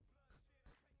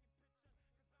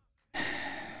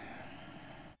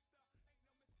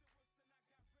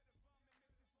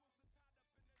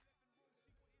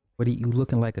are you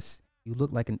looking like you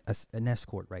look like an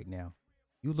escort right now.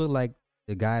 You look like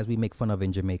the guys we make fun of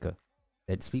in Jamaica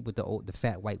that sleep with the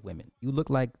fat white women. You look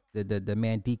like the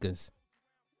mandikas,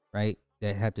 right?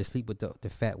 That have to sleep with the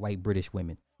fat white British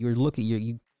women. You're looking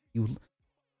you.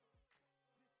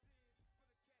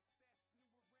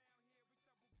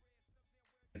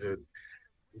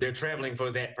 They're traveling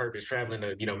for that purpose, traveling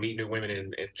to meet new women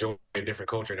and enjoy a different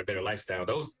culture and a better lifestyle.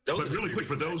 Those. But really quick,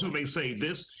 for those who may say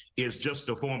this is just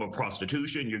a form of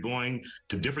prostitution, you're going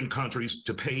to different countries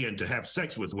to pay and to have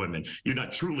sex with women. You're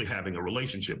not truly having a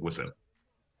relationship with them.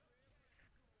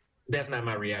 That's not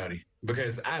my reality,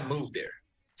 because I moved there.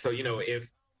 So if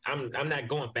I'm not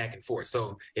going back and forth.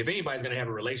 So if anybody's going to have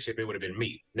a relationship, it would have been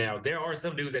me. Now there are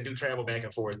some dudes that do travel back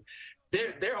and forth.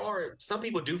 There are some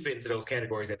people do fit into those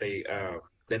categories that they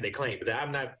claim, but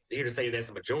I'm not here to say that's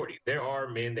the majority. There are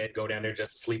men that go down there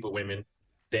just to sleep with women.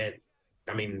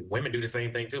 Women do the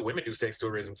same thing too. Women do sex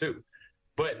tourism too.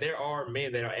 But there are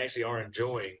men that actually are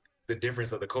enjoying the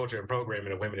difference of the culture and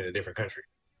programming of women in a different country.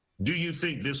 Do you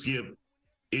think this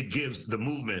gives the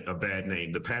movement a bad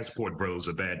name, the Passport Bros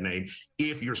a bad name,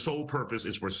 if your sole purpose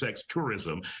is for sex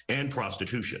tourism and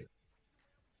prostitution?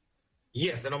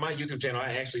 Yes, and on my YouTube channel,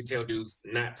 I actually tell dudes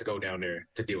not to go down there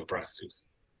to deal with prostitutes,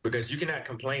 because you cannot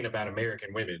complain about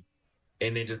American women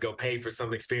and then just go pay for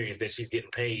some experience that she's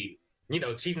getting paid.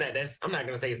 She's not. I'm not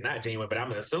going to say it's not genuine, but I'm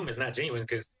going to assume it's not genuine,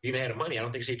 because if you had the money, I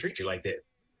don't think she'd treat you like that.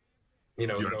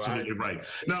 You're absolutely right.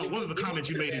 Now, one of the comments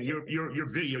you made in your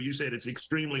video, you said it's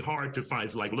extremely hard to find.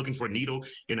 It's like looking for a needle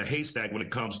in a haystack when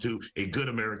it comes to a good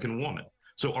American woman.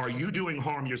 So are you doing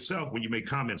harm yourself when you make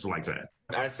comments like that?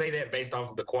 I say that based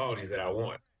off of the qualities that I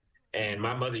want. And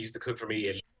my mother used to cook for me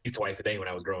at least twice a day when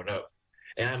I was growing up.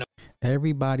 And I know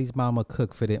everybody's mama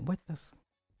cook for them. What the?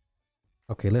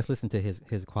 Okay, let's listen to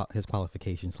his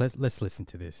qualifications. Let's listen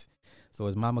to this. So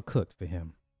his mama cooked for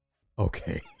him.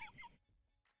 Okay.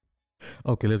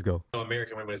 Okay, let's go.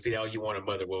 American women say, "Oh, you want a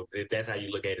mother?" Well, if that's how you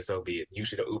look at it, so be it. You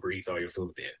should have Uber Eats all your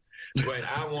food then. But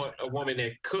I want a woman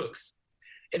that cooks.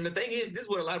 And the thing is, this is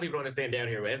what a lot of people don't understand down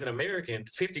here. As an American,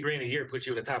 50 grand a year puts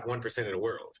you in the top 1% of the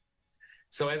world.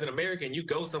 So as an American, you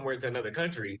go somewhere to another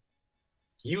country,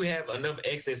 you have enough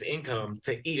excess income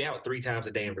to eat out 3 times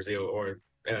a day in Brazil or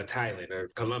Thailand or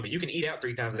Colombia. You can eat out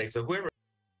 3 times a day. So whoever.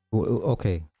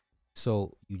 Okay,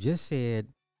 so you just said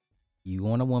you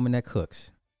want a woman that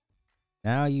cooks.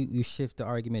 Now you shift the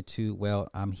argument to, well,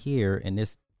 I'm here in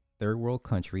this third world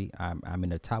country. I'm in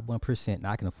the top 1%, and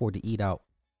I can afford to eat out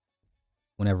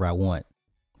whenever I want.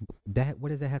 What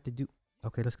does that have to do?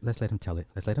 Okay, let's let him tell it.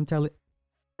 Let's let him tell it.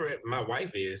 My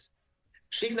wife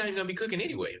she's not even gonna be cooking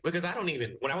anyway, because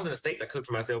when I was in the States, I cooked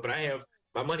for myself, but I have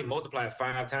my money multiplied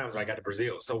 5 times when I got to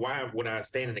Brazil. So why would I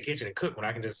stand in the kitchen and cook when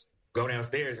I can just go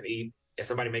downstairs and eat and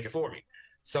somebody make it for me?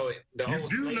 So you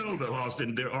do know though,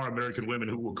 Austin, there are American women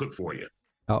who will cook for you.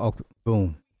 Oh,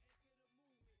 boom.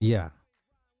 Yeah.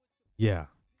 Y'all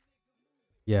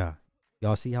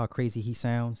see how crazy he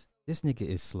sounds? This nigga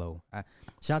is slow.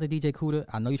 Shout out to DJ Kuda.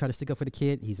 I know you try to stick up for the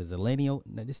kid. He's a zillennial.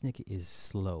 No, this nigga is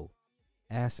slow.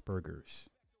 Asperger's.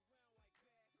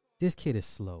 This kid is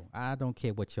slow. I don't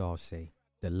care what y'all say.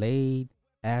 Delayed,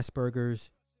 Asperger's,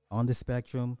 on the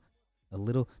spectrum,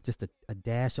 just a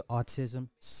dash of autism,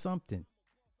 something.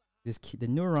 The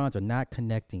neurons are not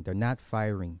connecting. They're not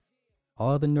firing.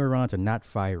 All the neurons are not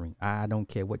firing. I don't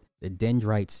care what the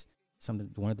dendrites.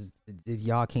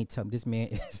 Y'all can't tell me. This man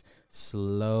is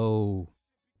slow.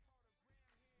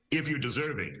 If you're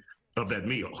deserving of that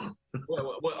meal.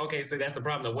 Well, okay, so that's the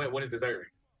problem. What is deserving?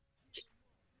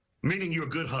 Meaning you're a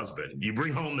good husband. You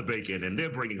bring home the bacon, and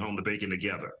they're bringing home the bacon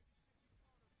together.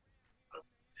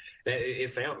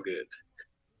 It sounds good.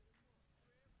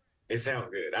 It sounds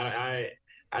good.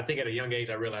 I think at a young age,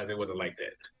 I realized it wasn't like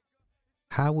that.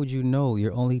 How would you know?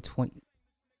 You're only 20.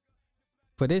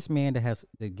 For this man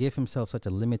to give himself such a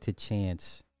limited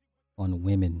chance on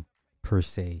women per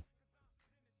se,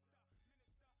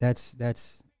 that's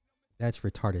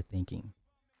retarded thinking.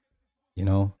 You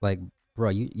know, like, bro,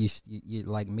 you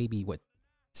like maybe what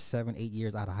 7-8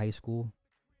 years out of high school.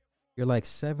 You're like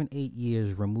 7-8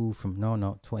 years removed from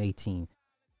 2018.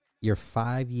 You're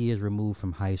 5 years removed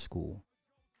from high school.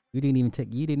 You didn't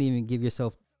even give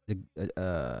yourself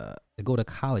to go to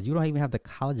college. You don't even have the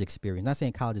college experience. Not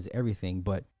saying college is everything,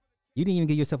 but you didn't even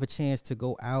give yourself a chance to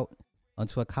go out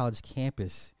onto a college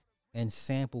campus and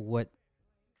sample what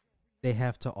they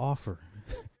have to offer.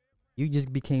 You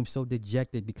just became so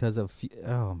dejected because of,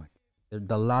 oh my,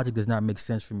 the logic does not make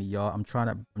sense for me, y'all. I'm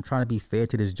trying to be fair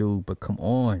to this dude, but come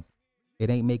on, it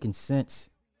ain't making sense.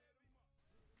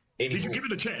 Did you give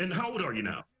it a chance? And how old are you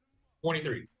now?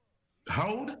 23. How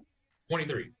old?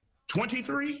 23.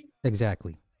 23?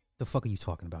 Exactly. The fuck are you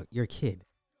talking about? You're a kid.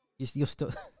 You're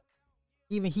still.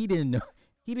 Even he didn't know.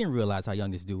 He didn't realize how young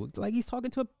this dude was. Like, he's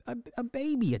talking to a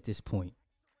baby at this point.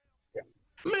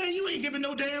 Man, you ain't giving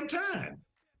no damn time.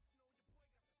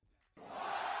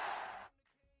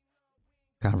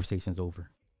 Conversation's over.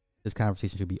 This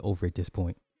conversation should be over at this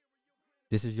point.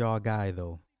 This is y'all guy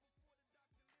though.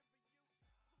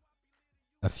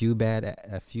 A few bad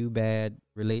I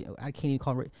can't even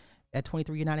call it. At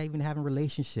 23, you're not even having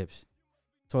relationships.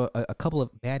 So a couple of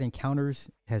bad encounters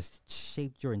has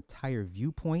shaped your entire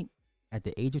viewpoint at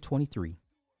the age of 23.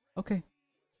 Okay.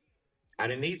 I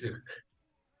didn't need to.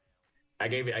 I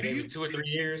gave it 2 or 3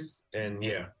 years, and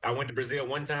yeah, I went to Brazil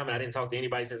one time, and I didn't talk to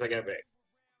anybody since I got back.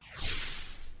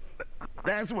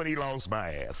 That's when he lost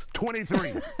my ass.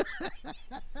 23.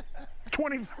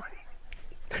 23.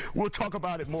 We'll talk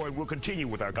about it more, and we'll continue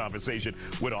with our conversation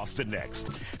with Austin next.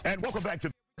 And welcome back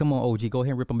to... Come on, OG. Go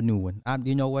ahead and rip him a new one.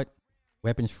 You know what?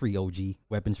 Weapons free, OG.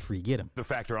 Weapons free. Get him. The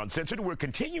Factor Uncensored. We're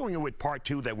continuing with part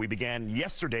 2 that we began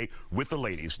yesterday with the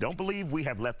ladies. Don't believe we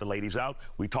have left the ladies out.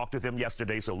 We talked to them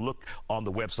yesterday, so look on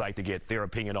the website to get their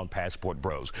opinion on Passport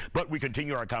Bros. But we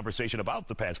continue our conversation about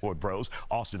the Passport Bros.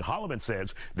 Austin Holloman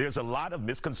says there's a lot of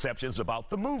misconceptions about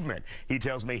the movement. He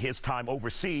tells me his time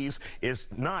overseas is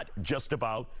not just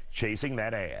about chasing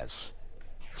that ass.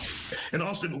 And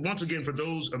Austin, once again, for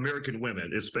those American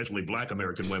women, especially Black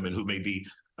American women who may be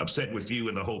upset with you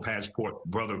and the whole Passport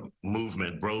Bros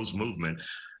movement,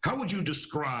 how would you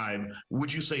describe,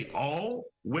 would you say all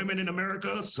women in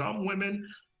America, some women,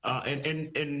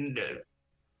 and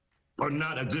are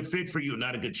not a good fit for you,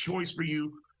 not a good choice for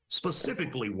you?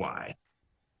 Specifically, why?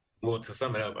 Well, to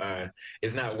sum it up,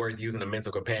 it's not worth using the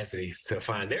mental capacity to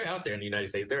find. They're out there in the United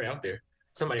States. They're out there.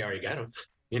 Somebody already got them.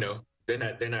 You know, they're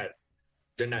not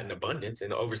in abundance.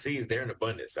 And overseas, they're in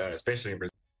abundance, especially in Brazil.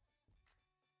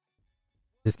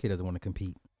 This kid doesn't want to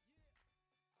compete.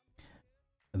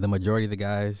 The majority of the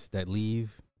guys that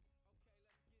leave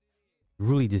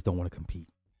really just don't want to compete.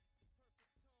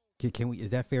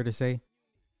 Is that fair to say?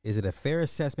 Is it a fair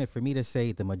assessment for me to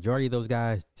say the majority of those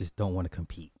guys just don't want to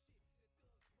compete?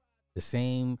 The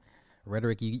same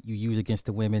rhetoric you use against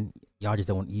the women, y'all just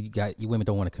don't. You women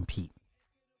don't want to compete.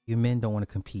 You men don't want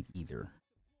to compete either.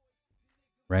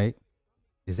 Right?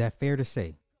 Is that fair to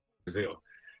say? Brazil.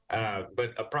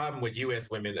 But a problem with U.S.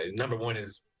 women, number one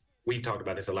is, we've talked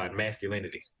about this a lot,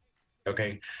 masculinity.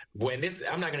 Okay? When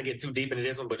I'm not going to get too deep into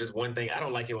this one, but just one thing, I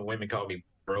don't like it when women call me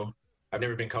bro. I've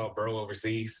never been called bro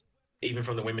overseas. Even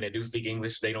from the women that do speak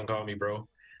English, they don't call me bro.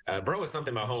 Bro is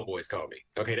something my homeboys call me.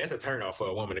 Okay? That's a turnoff for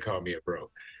a woman to call me a bro.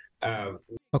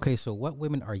 Okay, so what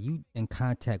women are you in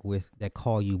contact with that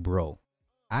call you bro?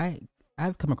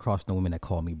 I've come across no women that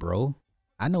call me bro.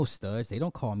 I know studs, they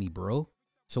don't call me bro.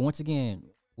 So once again,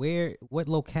 what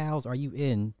locales are you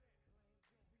in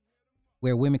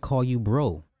where women call you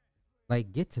bro?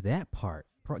 Like, get to that part.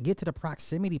 Get to the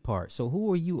proximity part. So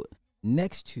who are you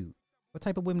next to? What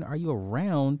type of women are you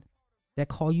around that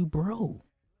call you bro?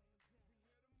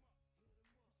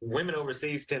 Women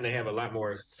overseas tend to have a lot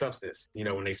more substance,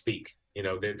 when they speak. I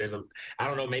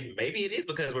don't know, maybe it is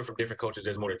because we're from different cultures,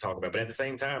 there's more to talk about. But at the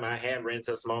same time, I have ran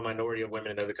into a small minority of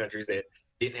women in other countries that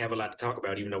didn't have a lot to talk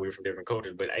about, even though we were from different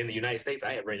cultures. But in the United States,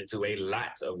 I have ran into a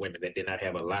lot of women that did not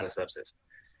have a lot of substance.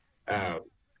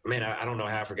 Man, I don't know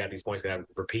how I forgot these points, because I've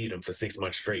repeated them for 6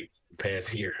 months straight the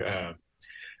past year.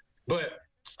 But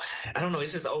I don't know,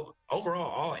 it's just overall,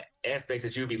 all aspects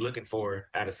that you'd be looking for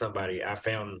out of somebody, I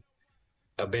found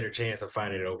a better chance of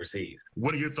finding it overseas.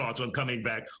 What are your thoughts on coming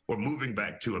back or moving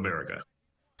back to America?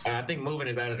 I think moving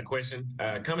is out of the question.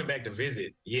 Coming back to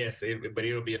visit, yes, but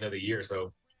it'll be another year or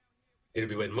so. it'll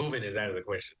be, but moving is out of the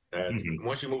question.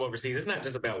 Once you move overseas, it's not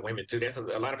just about women too. That's a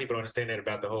lot of people don't understand that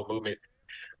about the whole movement.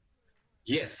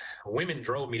 Yes, women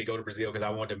drove me to go to Brazil because I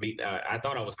wanted to meet. I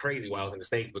thought I was crazy while I was in the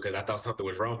States because I thought something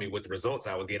was wrong with me with the results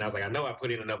I was getting. I was like, I know I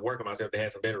put in enough work on myself to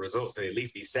have some better results to at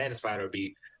least be satisfied or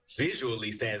be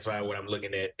visually satisfied with what I'm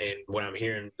looking at and what I'm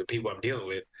hearing, the people I'm dealing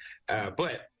with.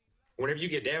 But whenever you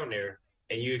get down there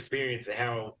and you experience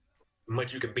how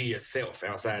much you can be yourself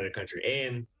outside of the country,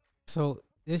 and so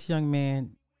this young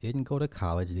man didn't go to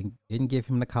college, didn't give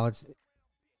himself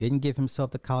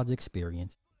the college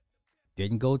experience.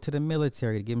 Didn't go to the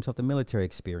military to give himself the military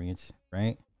experience,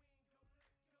 right?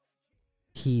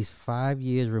 He's 5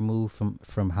 years removed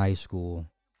from high school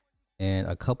and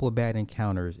a couple of bad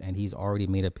encounters, and he's already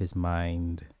made up his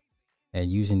mind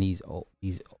and using these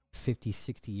 50,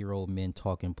 60-year-old men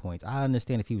talking points. I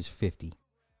understand if he was 50,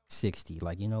 60.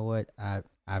 Like, you know what?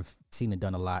 I've seen it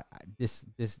done a lot. This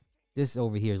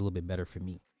over here is a little bit better for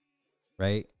me,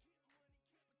 right?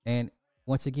 And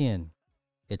once again,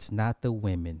 it's not the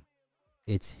women.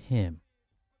 It's him.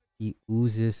 He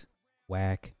oozes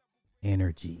whack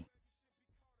energy.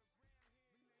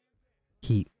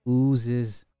 He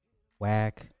oozes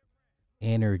whack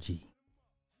energy.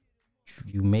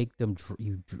 You make them,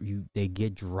 they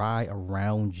get dry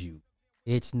around you.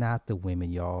 It's not the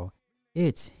women, y'all.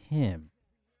 It's him.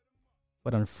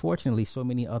 But unfortunately, so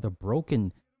many other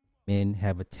broken men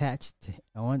have attached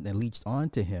on and leached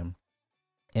onto him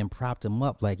and propped him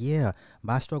up like, yeah,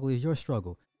 my struggle is your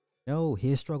struggle. No,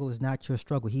 his struggle is not your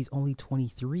struggle. He's only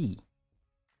 23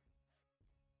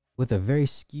 with a very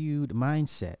skewed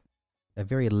mindset, a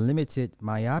very limited,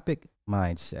 myopic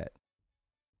mindset.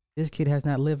 This kid has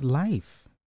not lived life.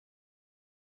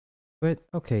 But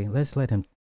okay, let's let him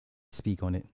speak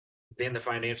on it. Then the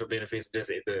financial benefits,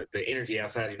 just the energy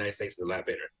outside the United States is a lot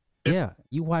better. Yeah,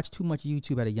 you watch too much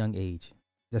YouTube at a young age.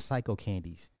 The psycho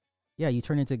candies. Yeah, you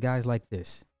turn into guys like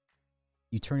this.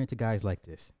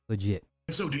 Legit.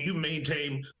 So do you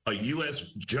maintain a U.S.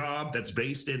 job that's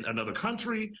based in another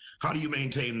country? How do you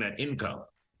maintain that income?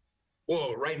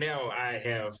 Well, right now I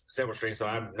have several streams. So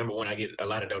number one, I get a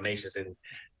lot of donations, and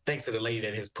thanks to the lady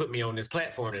that has put me on this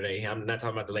platform today. I'm not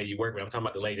talking about the lady you work with. I'm talking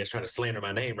about the lady that's trying to slander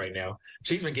my name right now.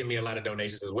 She's been giving me a lot of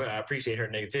donations as well. I appreciate her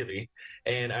negativity.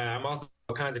 And I'm also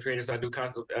a content creator, so I do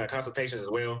consultations as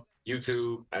well.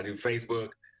 YouTube, I do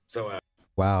Facebook. So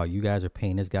wow, you guys are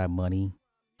paying this guy money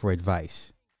for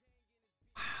advice.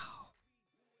 Wow.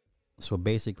 So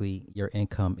basically, your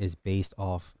income is based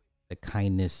off the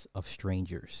kindness of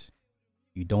strangers.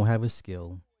 You don't have a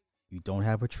skill. You don't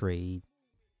have a trade.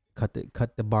 Cut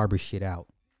the barber shit out.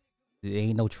 There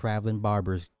ain't no traveling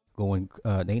barbers going.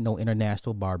 There ain't no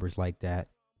international barbers like that.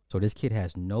 So this kid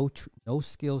has no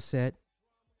skill set,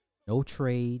 no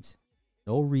trades,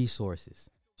 no resources.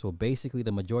 So basically,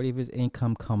 the majority of his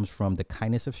income comes from the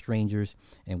kindness of strangers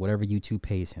and whatever YouTube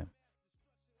pays him.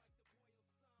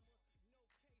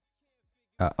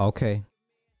 Okay.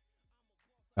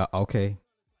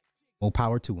 More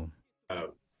power to him.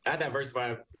 I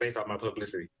diversify based off my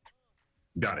publicity.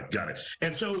 Got it.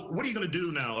 And so what are you going to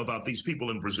do now about these people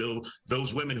in Brazil,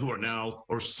 those women who are now,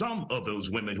 or some of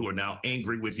those women who are now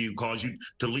angry with you, cause you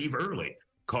to leave early,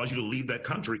 cause you to leave that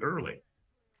country early?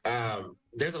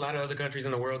 There's a lot of other countries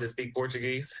in the world that speak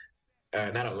Portuguese.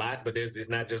 Not a lot, but it's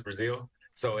not just Brazil.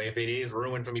 So if it is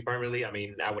ruined for me permanently, I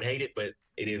mean, I would hate it, but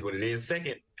it is what it is.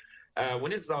 Second,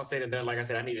 when this is all said and done, like I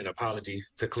said, I need an apology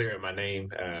to clear up my name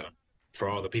for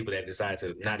all the people that decide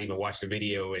to not even watch the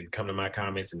video and come to my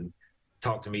comments and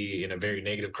talk to me in a very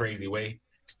negative, crazy way.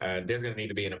 There's going to need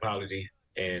to be an apology.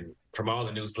 And from all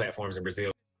the news platforms in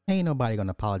Brazil. Ain't nobody going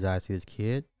to apologize to this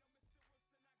kid.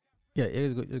 Yeah,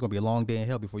 it's going to be a long day in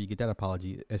hell before you get that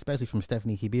apology, especially from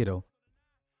Stephanie Ribeiro.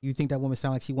 You think that woman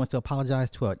sounds like she wants to apologize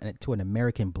to an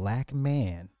American black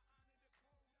man?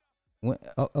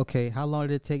 Okay, how long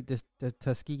did it take the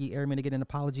Tuskegee Airmen to get an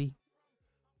apology?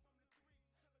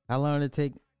 How long did it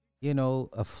take,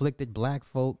 afflicted black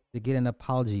folk to get an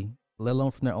apology, let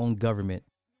alone from their own government?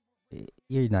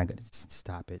 You're not going to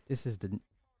stop it.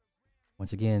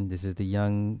 Once again, this is the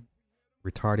young,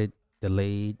 retarded,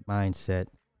 delayed mindset.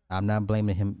 I'm not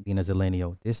blaming him being a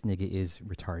Zillennial. This nigga is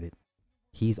retarded.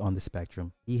 He's on the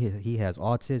spectrum. He has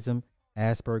autism,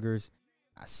 Asperger's,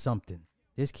 something.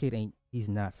 This kid he's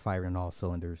not firing all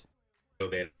cylinders.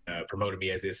 That promoted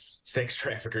me as this sex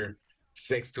trafficker,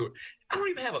 sex tour. I don't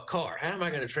even have a car. How am I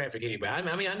going to traffic anybody?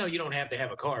 I mean, I know you don't have to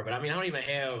have a car, but I mean, I don't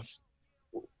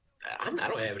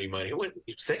have any money.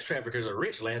 Sex traffickers are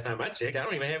rich. Last time I checked, I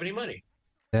don't even have any money.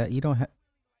 You don't have.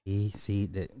 See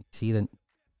the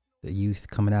youth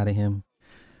coming out of him,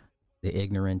 the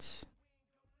ignorance,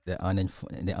 the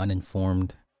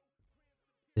uninformed.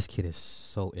 This kid is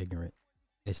so ignorant.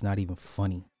 It's not even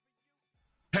funny.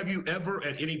 Have you ever,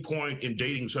 at any point in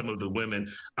dating some of the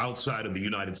women outside of the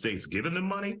United States, given them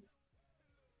money?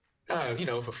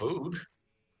 For food.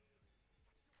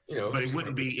 But it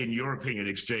wouldn't be, in your opinion,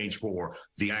 exchange for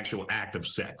the actual act of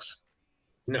sex.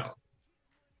 No.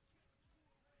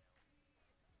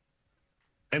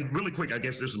 And really quick, I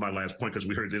guess this is my last point because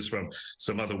we heard this from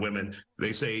some other women.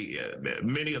 They say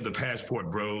many of the passport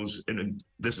bros, and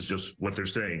this is just what they're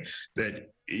saying, that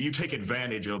you take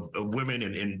advantage of women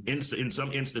in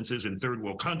some instances in third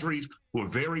world countries who are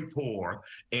very poor,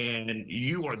 and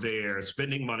you are there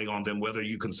spending money on them, whether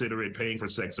you consider it paying for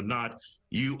sex or not.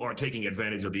 You are taking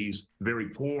advantage of these very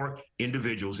poor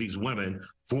individuals, these women,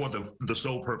 for the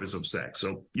sole purpose of sex.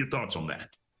 So your thoughts on that?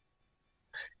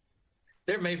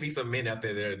 There may be some men out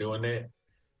there that are doing that.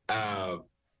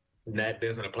 That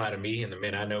doesn't apply to me and the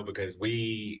men I know because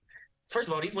first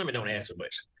of all, these women don't ask for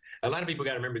much. A lot of people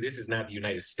got to remember this is not the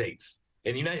United States.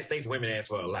 In the United States, women ask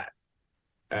for a lot.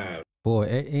 Boy,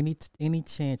 any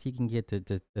chance he can get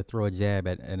to throw a jab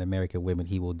at an American women,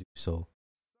 he will do so.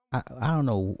 I don't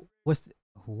know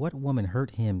what woman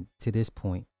hurt him to this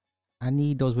point. I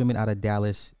need those women out of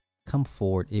Dallas. Come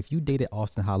forward. If you dated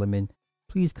Austin Holloman,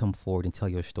 please come forward and tell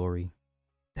your story.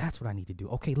 That's what I need to do.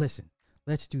 Okay, listen.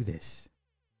 Let's do this.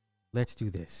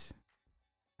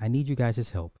 I need you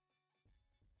guys' help.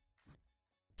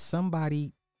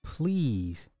 Somebody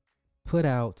please put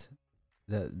out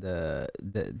the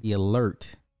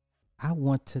alert. I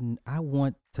want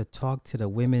to talk to the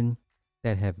women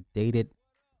that have dated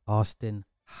Austin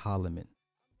Holloman.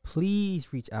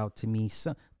 Please reach out to me.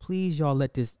 Please, y'all,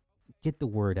 get the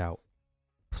word out.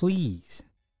 Please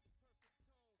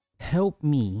help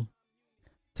me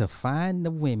to find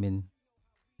the women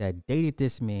that dated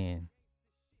this man.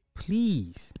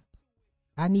 Please.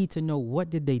 I need to know, what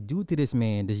did they do to this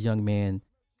young man,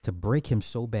 to break him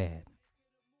so bad?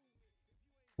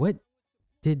 What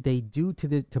did they do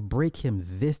to break him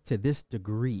to this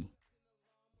degree?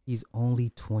 He's only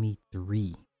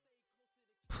 23.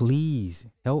 Please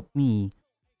help me.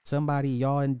 Somebody,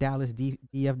 y'all in Dallas,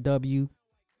 DFW,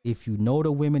 if you know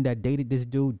the women that dated this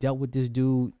dude, dealt with this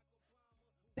dude,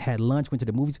 had lunch, went to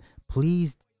the movies,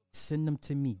 please send them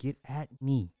to me. Get at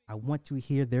me. I want to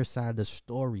hear their side of the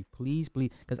story. Please.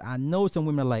 Because I know some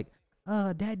women are like,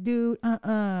 that dude,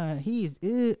 he's,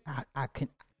 I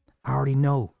already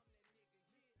know.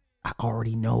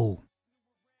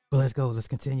 But let's go. Let's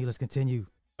continue.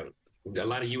 A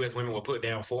lot of U.S. women will put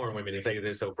down foreign women and say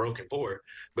they're so broken poor.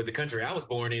 But the country I was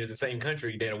born in is the same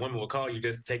country that a woman will call you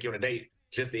just to take you on a date,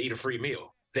 just to eat a free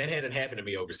meal. That hasn't happened to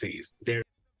me overseas.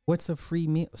 What's a free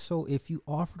meal? So if you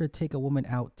offer to take a woman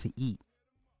out to eat,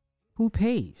 who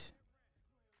pays?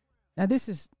 Now this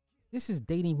is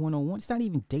dating 101. It's not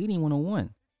even dating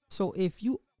 101. So if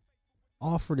you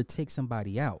offer to take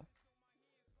somebody out,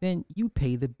 then you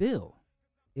pay the bill.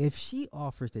 If she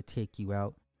offers to take you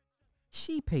out,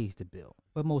 she pays the bill.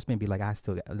 But most men be like,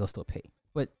 they'll still pay.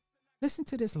 But listen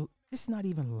to this. This is not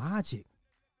even logic.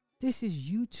 This is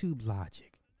YouTube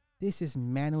logic. This is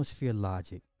manosphere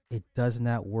logic. It does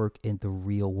not work in the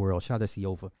real world. Shout out to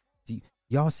Siova.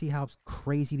 Y'all see how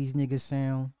crazy these niggas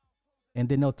sound? And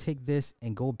then they'll take this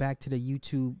and go back to the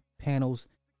YouTube panels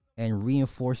and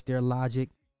reinforce their logic,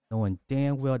 knowing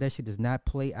damn well that shit does not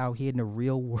play out here in the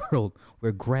real world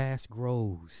where grass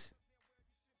grows.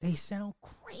 They sound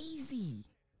crazy.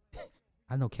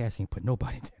 I know Cassie ain't put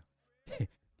nobody down.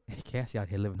 Cassie out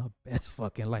here living her best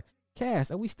fucking life.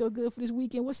 Cass, are we still good for this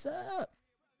weekend? What's up?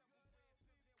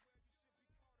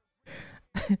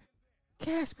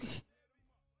 Cass,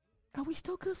 are we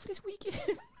still good for this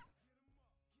weekend?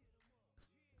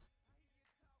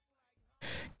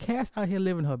 Cass out here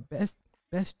living her best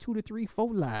 2 to 3,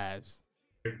 4 lives.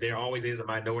 There always is a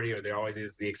minority, or there always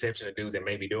is the exception of dudes that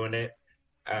may be doing that.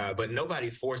 But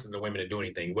nobody's forcing the women to do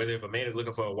anything. Whether if a man is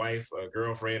looking for a wife, a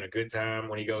girlfriend, a good time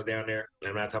when he goes down there,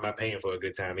 I'm not talking about paying for a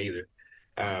good time either.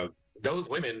 Those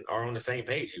women are on the same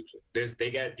page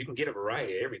usually. You can get a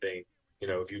variety of everything. You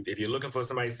know, if you're looking for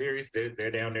somebody serious, they're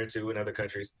down there too in other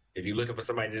countries. If you're looking for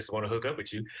somebody that just want to hook up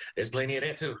with you, there's plenty of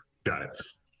that too. Got it.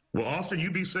 Well, Austin, you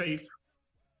be safe.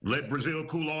 Let Brazil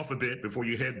cool off a bit before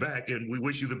you head back, and we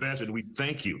wish you the best, and we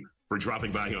thank you for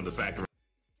dropping by here on The Factor.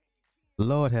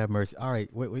 Lord have mercy. All right,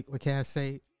 what can I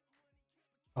say?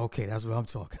 Okay, that's what I'm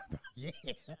talking about.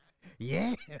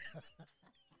 Yeah.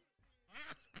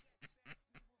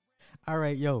 All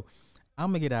right, yo, I'm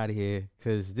gonna get out of here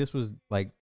because this was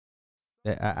like,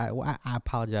 I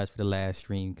apologize for the last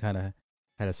stream. Kind of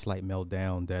had a slight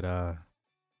meltdown that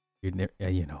you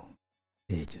know,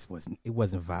 it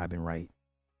wasn't vibing right.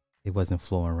 It wasn't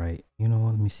flowing right. You know,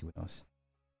 let me see what else.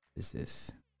 Is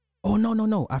this? Oh,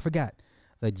 no. I forgot.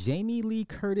 The Jamie Lee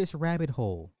Curtis rabbit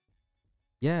hole.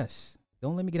 Yes.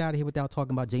 Don't let me get out of here without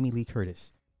talking about Jamie Lee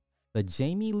Curtis. The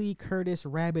Jamie Lee Curtis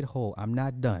rabbit hole. I'm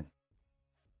not done.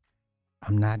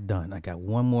 I got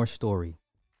one more story.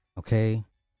 Okay.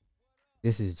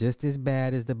 This is just as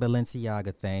bad as the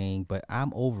Balenciaga thing, but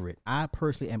I'm over it. I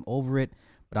personally am over it,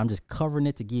 but I'm just covering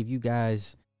it to give you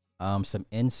guys some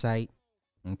insight.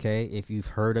 Okay. If you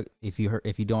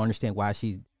don't understand why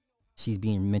she's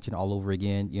being mentioned all over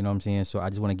again, you know what I'm saying? So I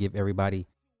just want to give everybody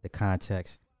the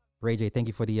context. Ray J, thank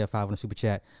you for the 5 on the super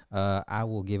chat. I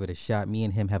will give it a shot. Me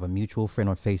and him have a mutual friend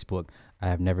on Facebook. I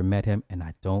have never met him, and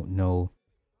I don't know.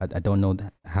 I don't know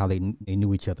how they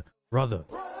knew each other. Brother.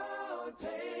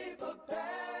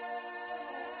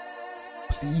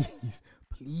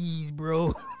 Please,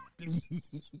 bro.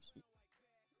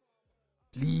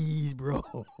 Please, bro.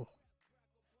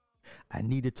 I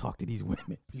need to talk to these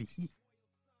women, please.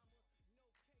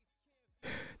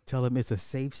 Tell them it's a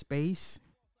safe space.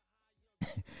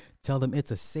 Tell them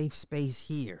it's a safe space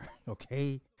here,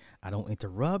 okay? I don't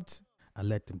interrupt. I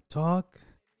let them talk.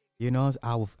 You know,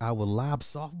 I will lob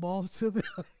softballs to them.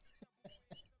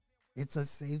 It's a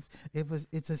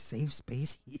safe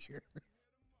space here.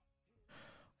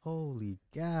 Holy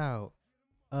cow.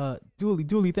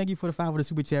 Dooley, thank you for the 5 with the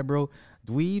super chat, bro.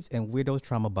 Dweebs and weirdos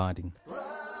trauma bonding.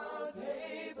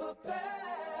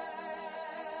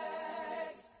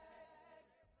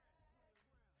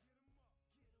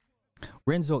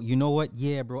 Renzo, you know what?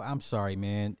 Yeah, bro, I'm sorry,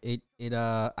 man. I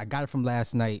got it from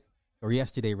last night or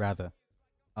yesterday rather.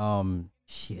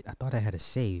 Shit, I thought I had a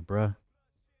save, bruh.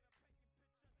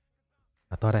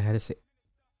 I thought I had a save.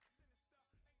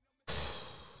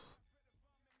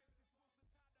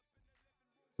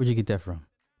 Where'd you get that from?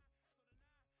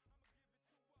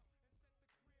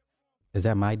 Is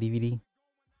that my DVD?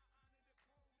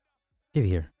 Give it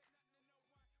here.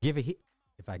 Give it here.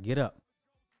 If I get up,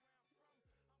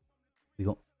 we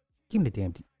gon' give me the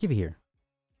damn. Give it here.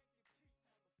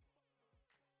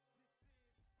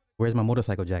 Where's my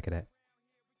motorcycle jacket at?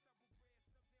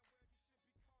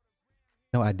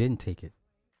 No, I didn't take it.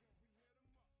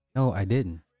 No, I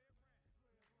didn't.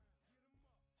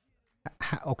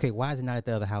 Okay, why is it not at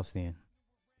the other house then?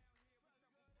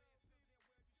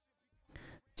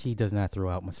 She does not throw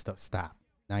out my stuff. Stop.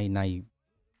 Now you.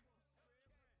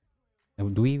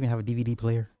 And do we even have a DVD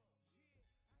player?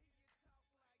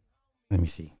 Let me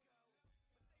see.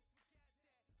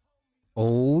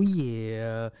 Oh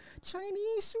yeah,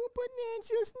 Chinese super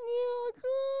ninjas, nigga.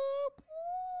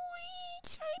 Boy,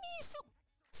 Chinese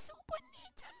super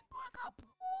ninjas, nigga. Boy.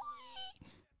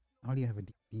 How do you have a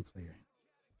DVD player?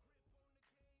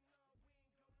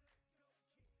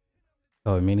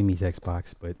 Oh, Mini-Me's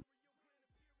Xbox, but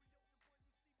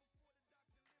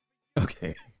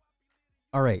okay.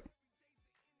 All right.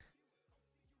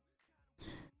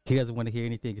 He doesn't want to hear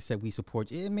anything except we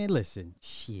support you. Yeah, man, listen.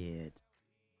 Shit.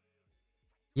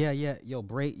 Yeah. Yo,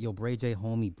 Bray J,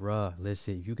 homie, bruh.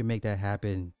 Listen, if you can make that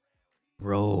happen,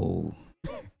 bro.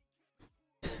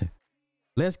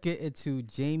 Let's get into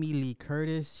Jamie Lee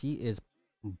Curtis. She is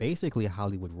basically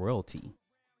Hollywood royalty.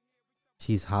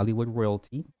 She's Hollywood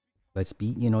royalty. Let's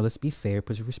be fair,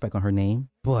 put some respect on her name.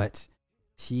 But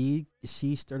she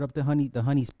stirred up the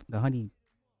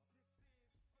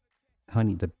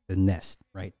nest,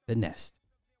 right? The nest.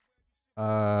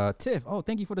 Tiff, oh,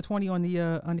 thank you for the 20 on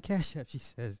the Cash App. She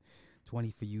says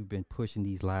 20 for you. Been pushing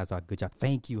these lives out. Good job.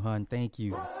 Thank you, hun. Thank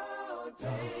you.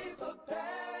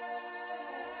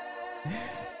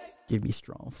 Give me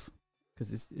strength,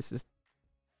 cause it's just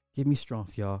give me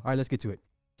strength, y'all. All right, let's get to it.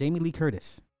 Jamie Lee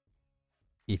Curtis.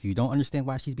 If you don't understand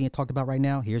why she's being talked about right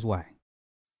now, here's why.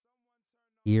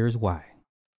 Here's why.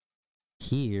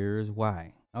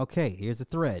 Okay, here's a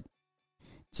thread.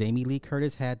 Jamie Lee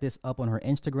Curtis had this up on her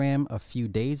Instagram a few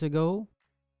days ago.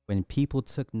 When people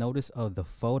took notice of the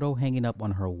photo hanging up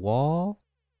on her wall,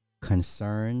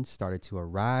 concerns started to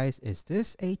arise. Is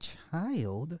this a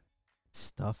child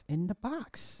stuffed in the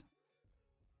box?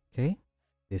 Okay,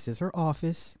 this is her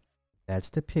office. That's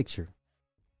the picture.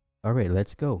 All right,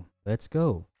 let's go.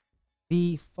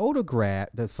 The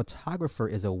photographer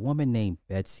is a woman named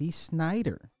Betsy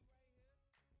Snyder.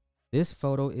 This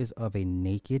photo is of a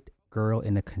naked girl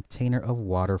in a container of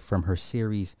water from her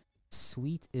series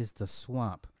Sweet is the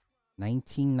Swamp,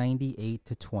 1998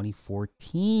 to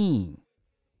 2014.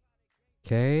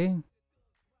 Okay.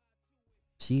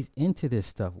 She's into this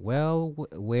stuff. Well,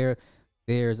 where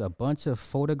there's a bunch of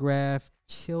photographed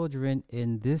children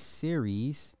in this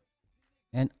series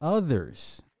and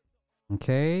others.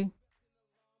 Okay.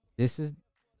 This is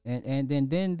and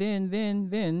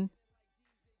then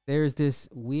there's this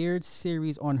weird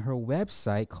series on her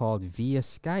website called Via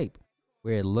Skype,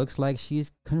 where it looks like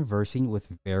she's conversing with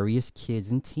various kids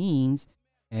and teens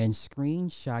and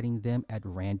screenshotting them at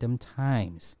random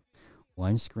times.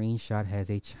 One screenshot has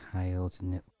a child's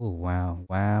oh wow,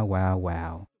 wow, wow,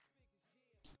 wow.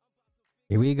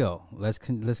 Here we go. Let's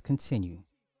continue.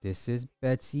 This is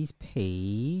Betsy's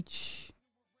page.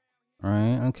 All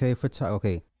right. Okay.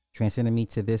 Okay. Transcending me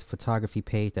to this photography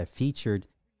page that featured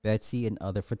Betsy and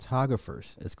other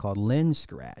photographers. It's called Lens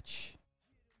Scratch.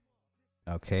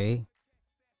 Okay.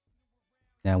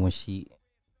 Now,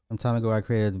 some time ago, I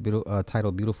created a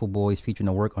title "Beautiful Boys" featuring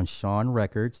the work on Sean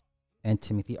Records and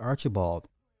Timothy Archibald.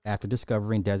 After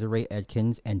discovering Desiree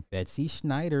Edkins and Betsy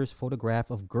Schneider's photograph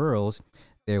of girls,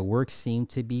 their work seemed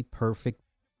to be perfect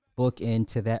bookend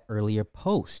to that earlier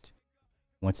post.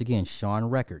 Once again, Sean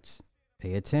Records.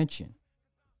 Pay attention.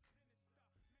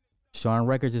 Sean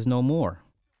Records is no more.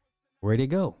 Where'd it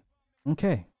go?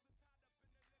 Okay.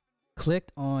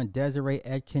 Clicked on Desiree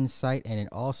Edkins' site and it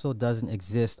also doesn't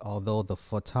exist, although the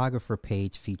photographer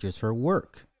page features her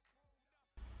work.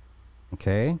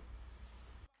 Okay.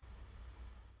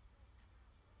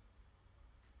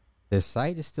 The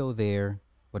site is still there,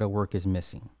 but her work is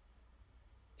missing.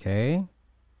 Okay.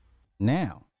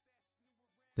 Now,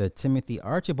 the Timothy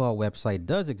Archibald website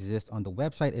does exist. On the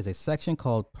website is a section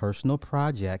called Personal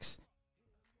Projects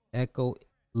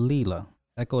Echolilia.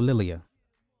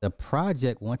 The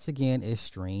project, once again, is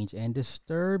strange and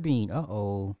disturbing.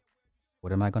 Uh-oh.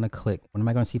 What am I going to click? What am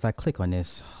I going to see if I click on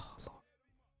this? Oh, Lord.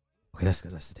 Okay, let's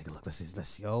take a look. Let's see.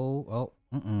 Oh.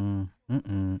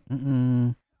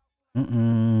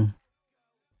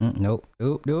 Nope.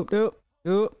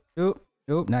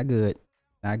 Not good.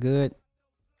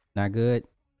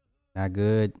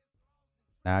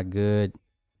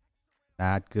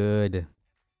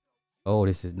 Oh,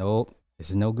 this is no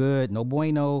good. No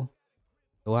bueno.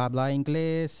 No habla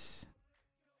inglés.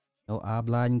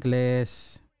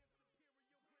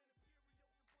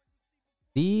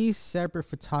 These separate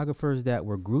photographers that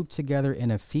were grouped together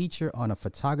in a feature on a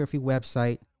photography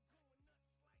website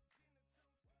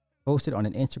posted on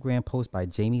an Instagram post by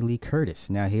Jamie Lee Curtis.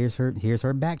 Now here's her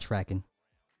backtracking.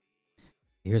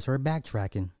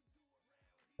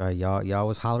 Y'all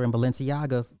was hollering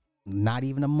Balenciaga not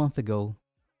even a month ago.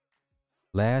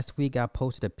 Last week, I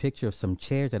posted a picture of some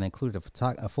chairs that included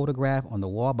a photograph on the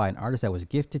wall by an artist that was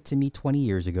gifted to me 20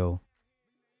 years ago.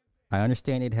 I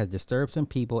understand it has disturbed some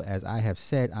people. As I have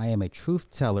said, I am a truth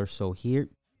teller, so here...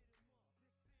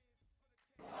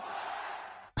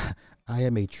 I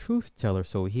am a truth teller,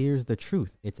 so here's the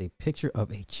truth. It's a picture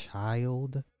of a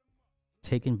child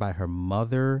taken by her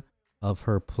mother of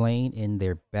her playing in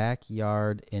their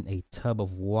backyard in a tub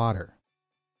of water.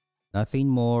 Nothing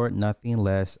more, nothing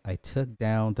less. I took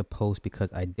down the post because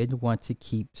I didn't want to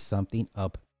keep something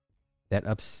up that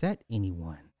upset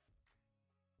anyone.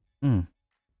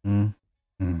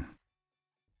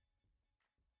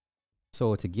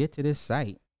 So to get to this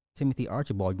site, Timothy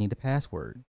Archibald, you need a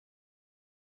password.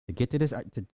 To get to this,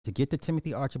 to get to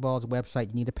Timothy Archibald's website,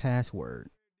 you need a password.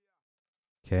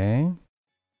 Okay.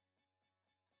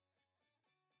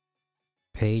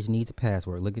 Page needs a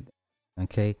password. Look at,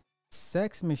 okay.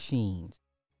 Sex Machines,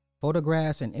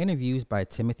 photographs and interviews by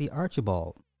Timothy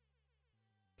Archibald.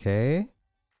 Okay.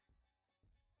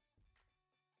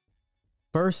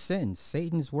 First sentence,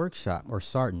 Satan's Workshop, or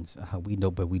Sartan's. We know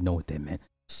what that meant.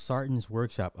 Sartan's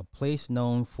Workshop, a place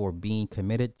known for being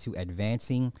committed to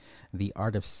advancing the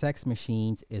art of sex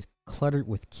machines, is cluttered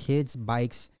with kids'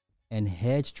 bikes and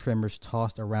hedge trimmers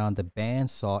tossed around the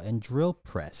bandsaw and drill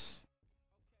press.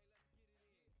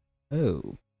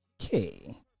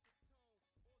 Okay.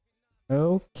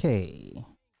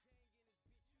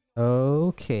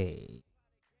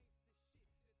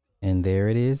 And there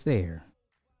it is there.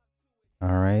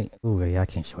 All right. Ooh, yeah, I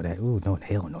can't show that. Ooh, no,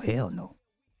 hell no.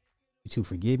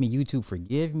 YouTube,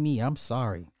 forgive me. I'm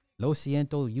sorry. Lo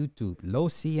siento, YouTube. Lo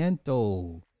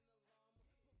siento.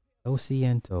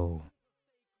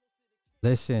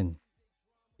 Listen,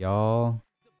 y'all.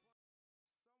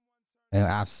 And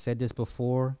I've said this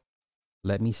before.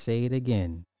 Let me say it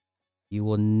again. You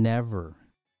will never,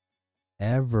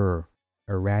 ever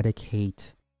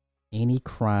eradicate any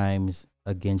crimes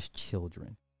against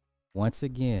children. Once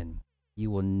again,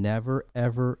 you will never,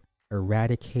 ever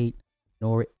eradicate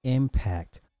nor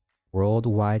impact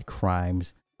worldwide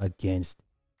crimes against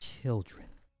children.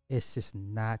 It's just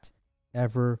not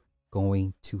ever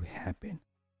going to happen.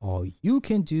 All you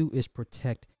can do is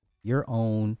protect your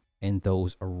own and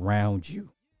those around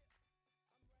you.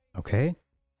 Okay?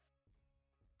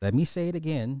 Let me say it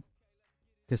again,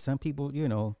 because some people,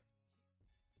 you're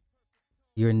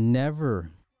never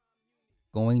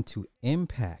going to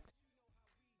impact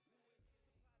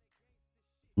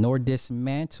nor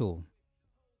dismantle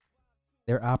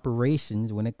their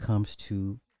operations when it comes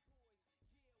to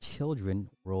children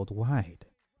worldwide.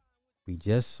 We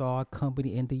just saw a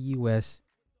company in the U.S.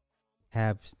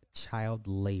 have child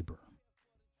labor.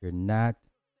 You're not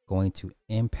going to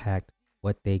impact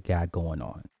what they got going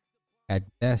on. At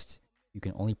best, you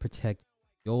can only protect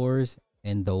yours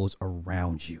and those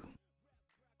around you.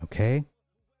 Okay?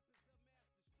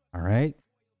 All right?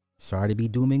 Sorry to be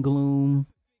doom and gloom.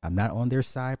 I'm not on their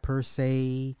side per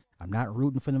se. I'm not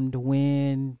rooting for them to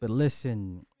win. But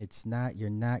listen, you're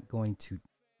not going to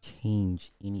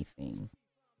change anything.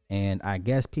 And I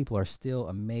guess people are still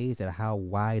amazed at how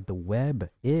wide the web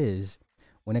is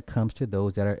when it comes to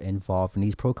those that are involved in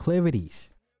these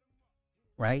proclivities.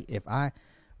 Right? If I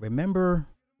remember,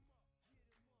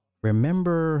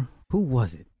 who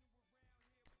was it?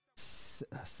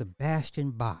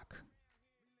 Sebastian Bach.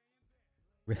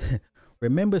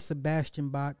 Remember Sebastian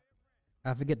Bach?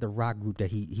 I forget the rock group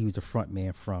that he was the front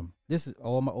man from. This is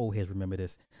all my old heads remember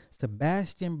this.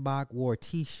 Sebastian Bach wore a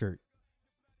t-shirt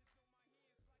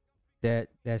that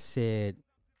said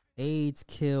AIDS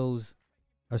kills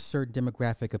a certain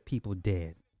demographic of people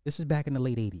dead. This is back in the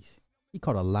late 80s. He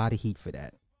caught a lot of heat for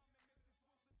that.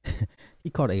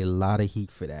 He caught a lot of heat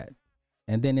for that.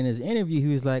 And then in his interview, he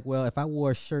was like, well, if I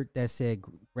wore a shirt that said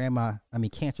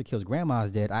cancer kills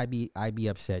grandma's dead, I'd be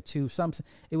upset too.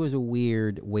 It was a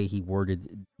weird way he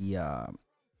worded the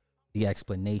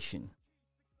explanation.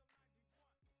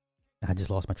 I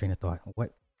just lost my train of thought.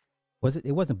 What was it?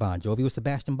 It wasn't Bon Jovi. It was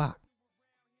Sebastian Bach.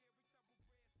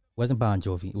 It wasn't Bon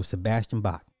Jovi. It was Sebastian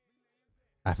Bach.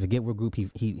 I forget what group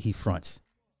he fronts.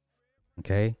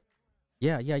 Okay.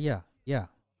 Yeah.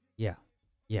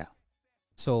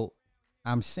 So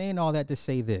I'm saying all that to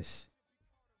say this.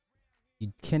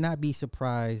 You cannot be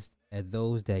surprised at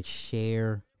those that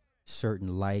share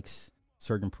certain likes,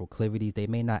 certain proclivities. They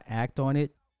may not act on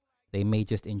it. They may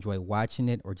just enjoy watching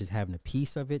it or just having a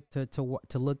piece of it to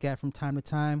look at from time to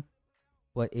time.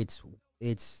 But it's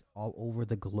all over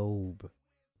the globe,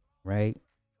 right?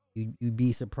 You'd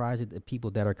be surprised at the people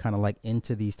that are kind of like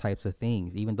into these types of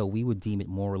things, even though we would deem it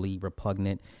morally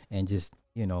repugnant and just,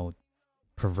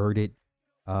 perverted.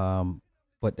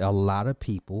 But a lot of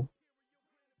people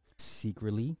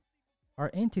secretly are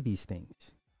into these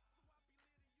things.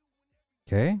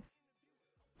 Okay?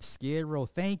 Skid Row,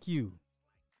 thank you.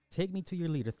 Take me to your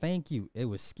leader. Thank you. It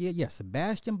was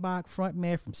Sebastian Bach, front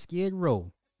man from Skid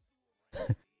Row.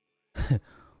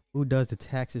 Who does the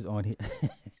taxes on here?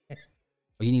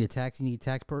 Oh, you need a tax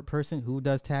person? Who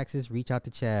does taxes? Reach out to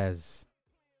Chaz.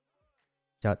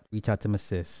 Reach out to my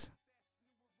sis.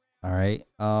 All right.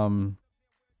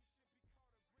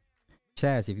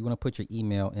 Chaz, if you want to put your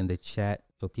email in the chat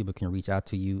so people can reach out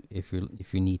to you if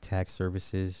you need tax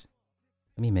services.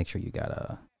 Let me make sure you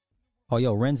got Oh,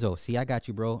 yo, Renzo. See, I got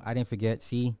you, bro. I didn't forget.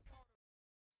 See?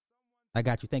 I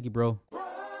got you. Thank you, bro.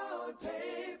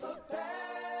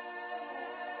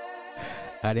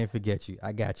 I didn't forget you.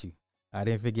 I got you. I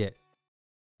didn't forget.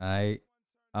 All right.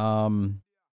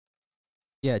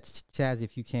 Yeah, Chaz,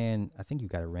 if you can, I think you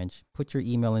got a wrench. Put your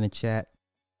email in the chat.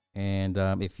 And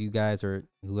if you guys are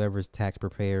whoever's tax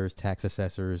preparers, tax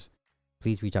assessors,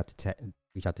 please reach out to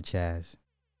Chaz.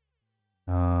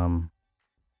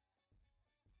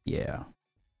 Yeah.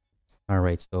 All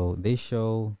right. So this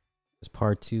show is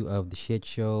part 2 of the shit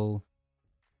show,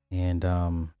 and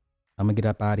I'm gonna get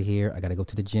up out of here. I gotta go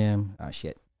to the gym. I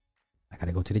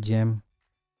gotta go to the gym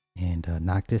and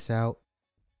knock this out,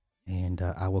 and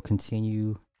I will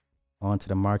continue on to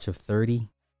the March of 30.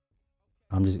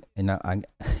 I'm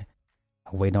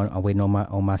waiting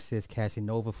on my sis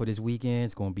Casanova for this weekend.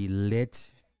 It's gonna be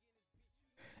lit.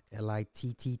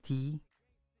 LITTT.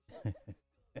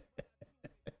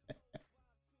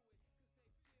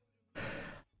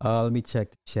 Let me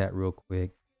check the chat real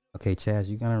quick. Okay, Chaz,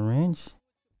 you got a wrench?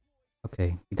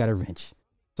 Okay, you got a wrench.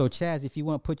 So Chaz, if you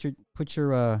want put your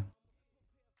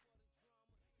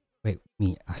wait,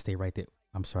 I stay right there.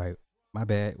 I'm sorry. My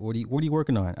bad. What are you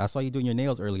working on? I saw you doing your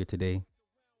nails earlier today.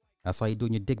 I saw you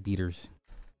doing your dick beaters.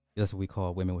 That's what we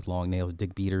call women with long nails,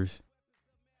 dick beaters.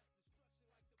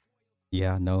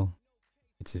 Yeah, no.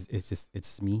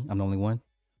 It's me. I'm the only one.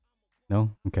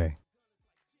 No? Okay.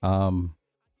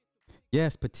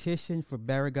 Yes, petition for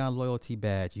Baragon loyalty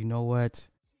badge. You know what?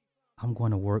 I'm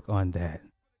going to work on that.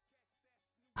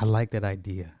 I like that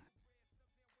idea.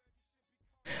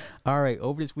 All right,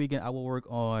 over this weekend I will work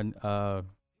on a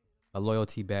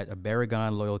loyalty badge, a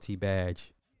Baragon loyalty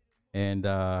badge. And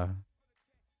I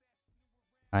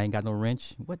ain't got no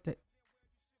wrench. What the?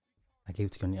 I gave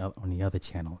it to you on the other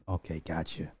channel. Okay,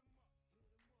 gotcha.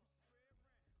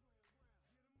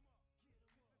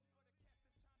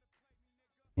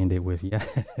 ended with. Yeah.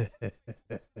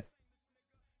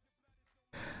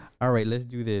 All right, let's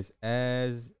do this.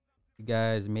 As you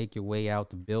guys make your way out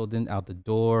the building, out the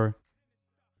door,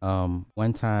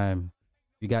 one time,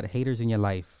 you got haters in your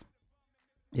life.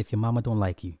 If your mama don't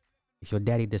like you, if your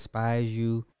daddy despise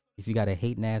you, if you got a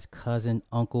hating ass cousin,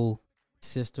 uncle,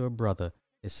 sister, or brother,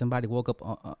 if somebody woke up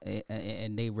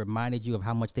and they reminded you of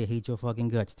how much they hate your fucking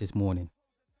guts this morning,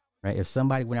 right? If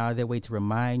somebody went out of their way to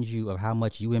remind you of how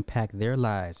much you impact their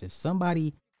lives, if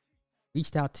somebody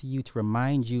reached out to you to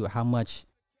remind you how much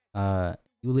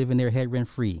you live in their head rent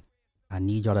free, I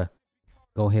need y'all to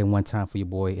go ahead one time for your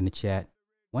boy in the chat.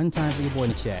 One time for your boy in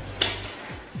the chat.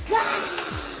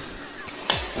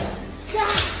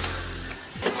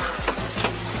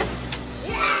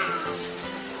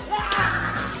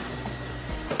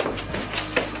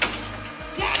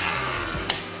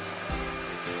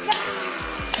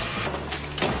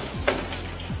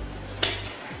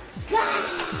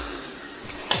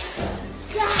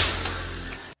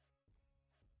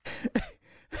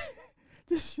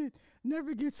 This shit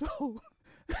never gets old.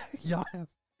 Y'all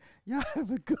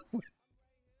have a good one.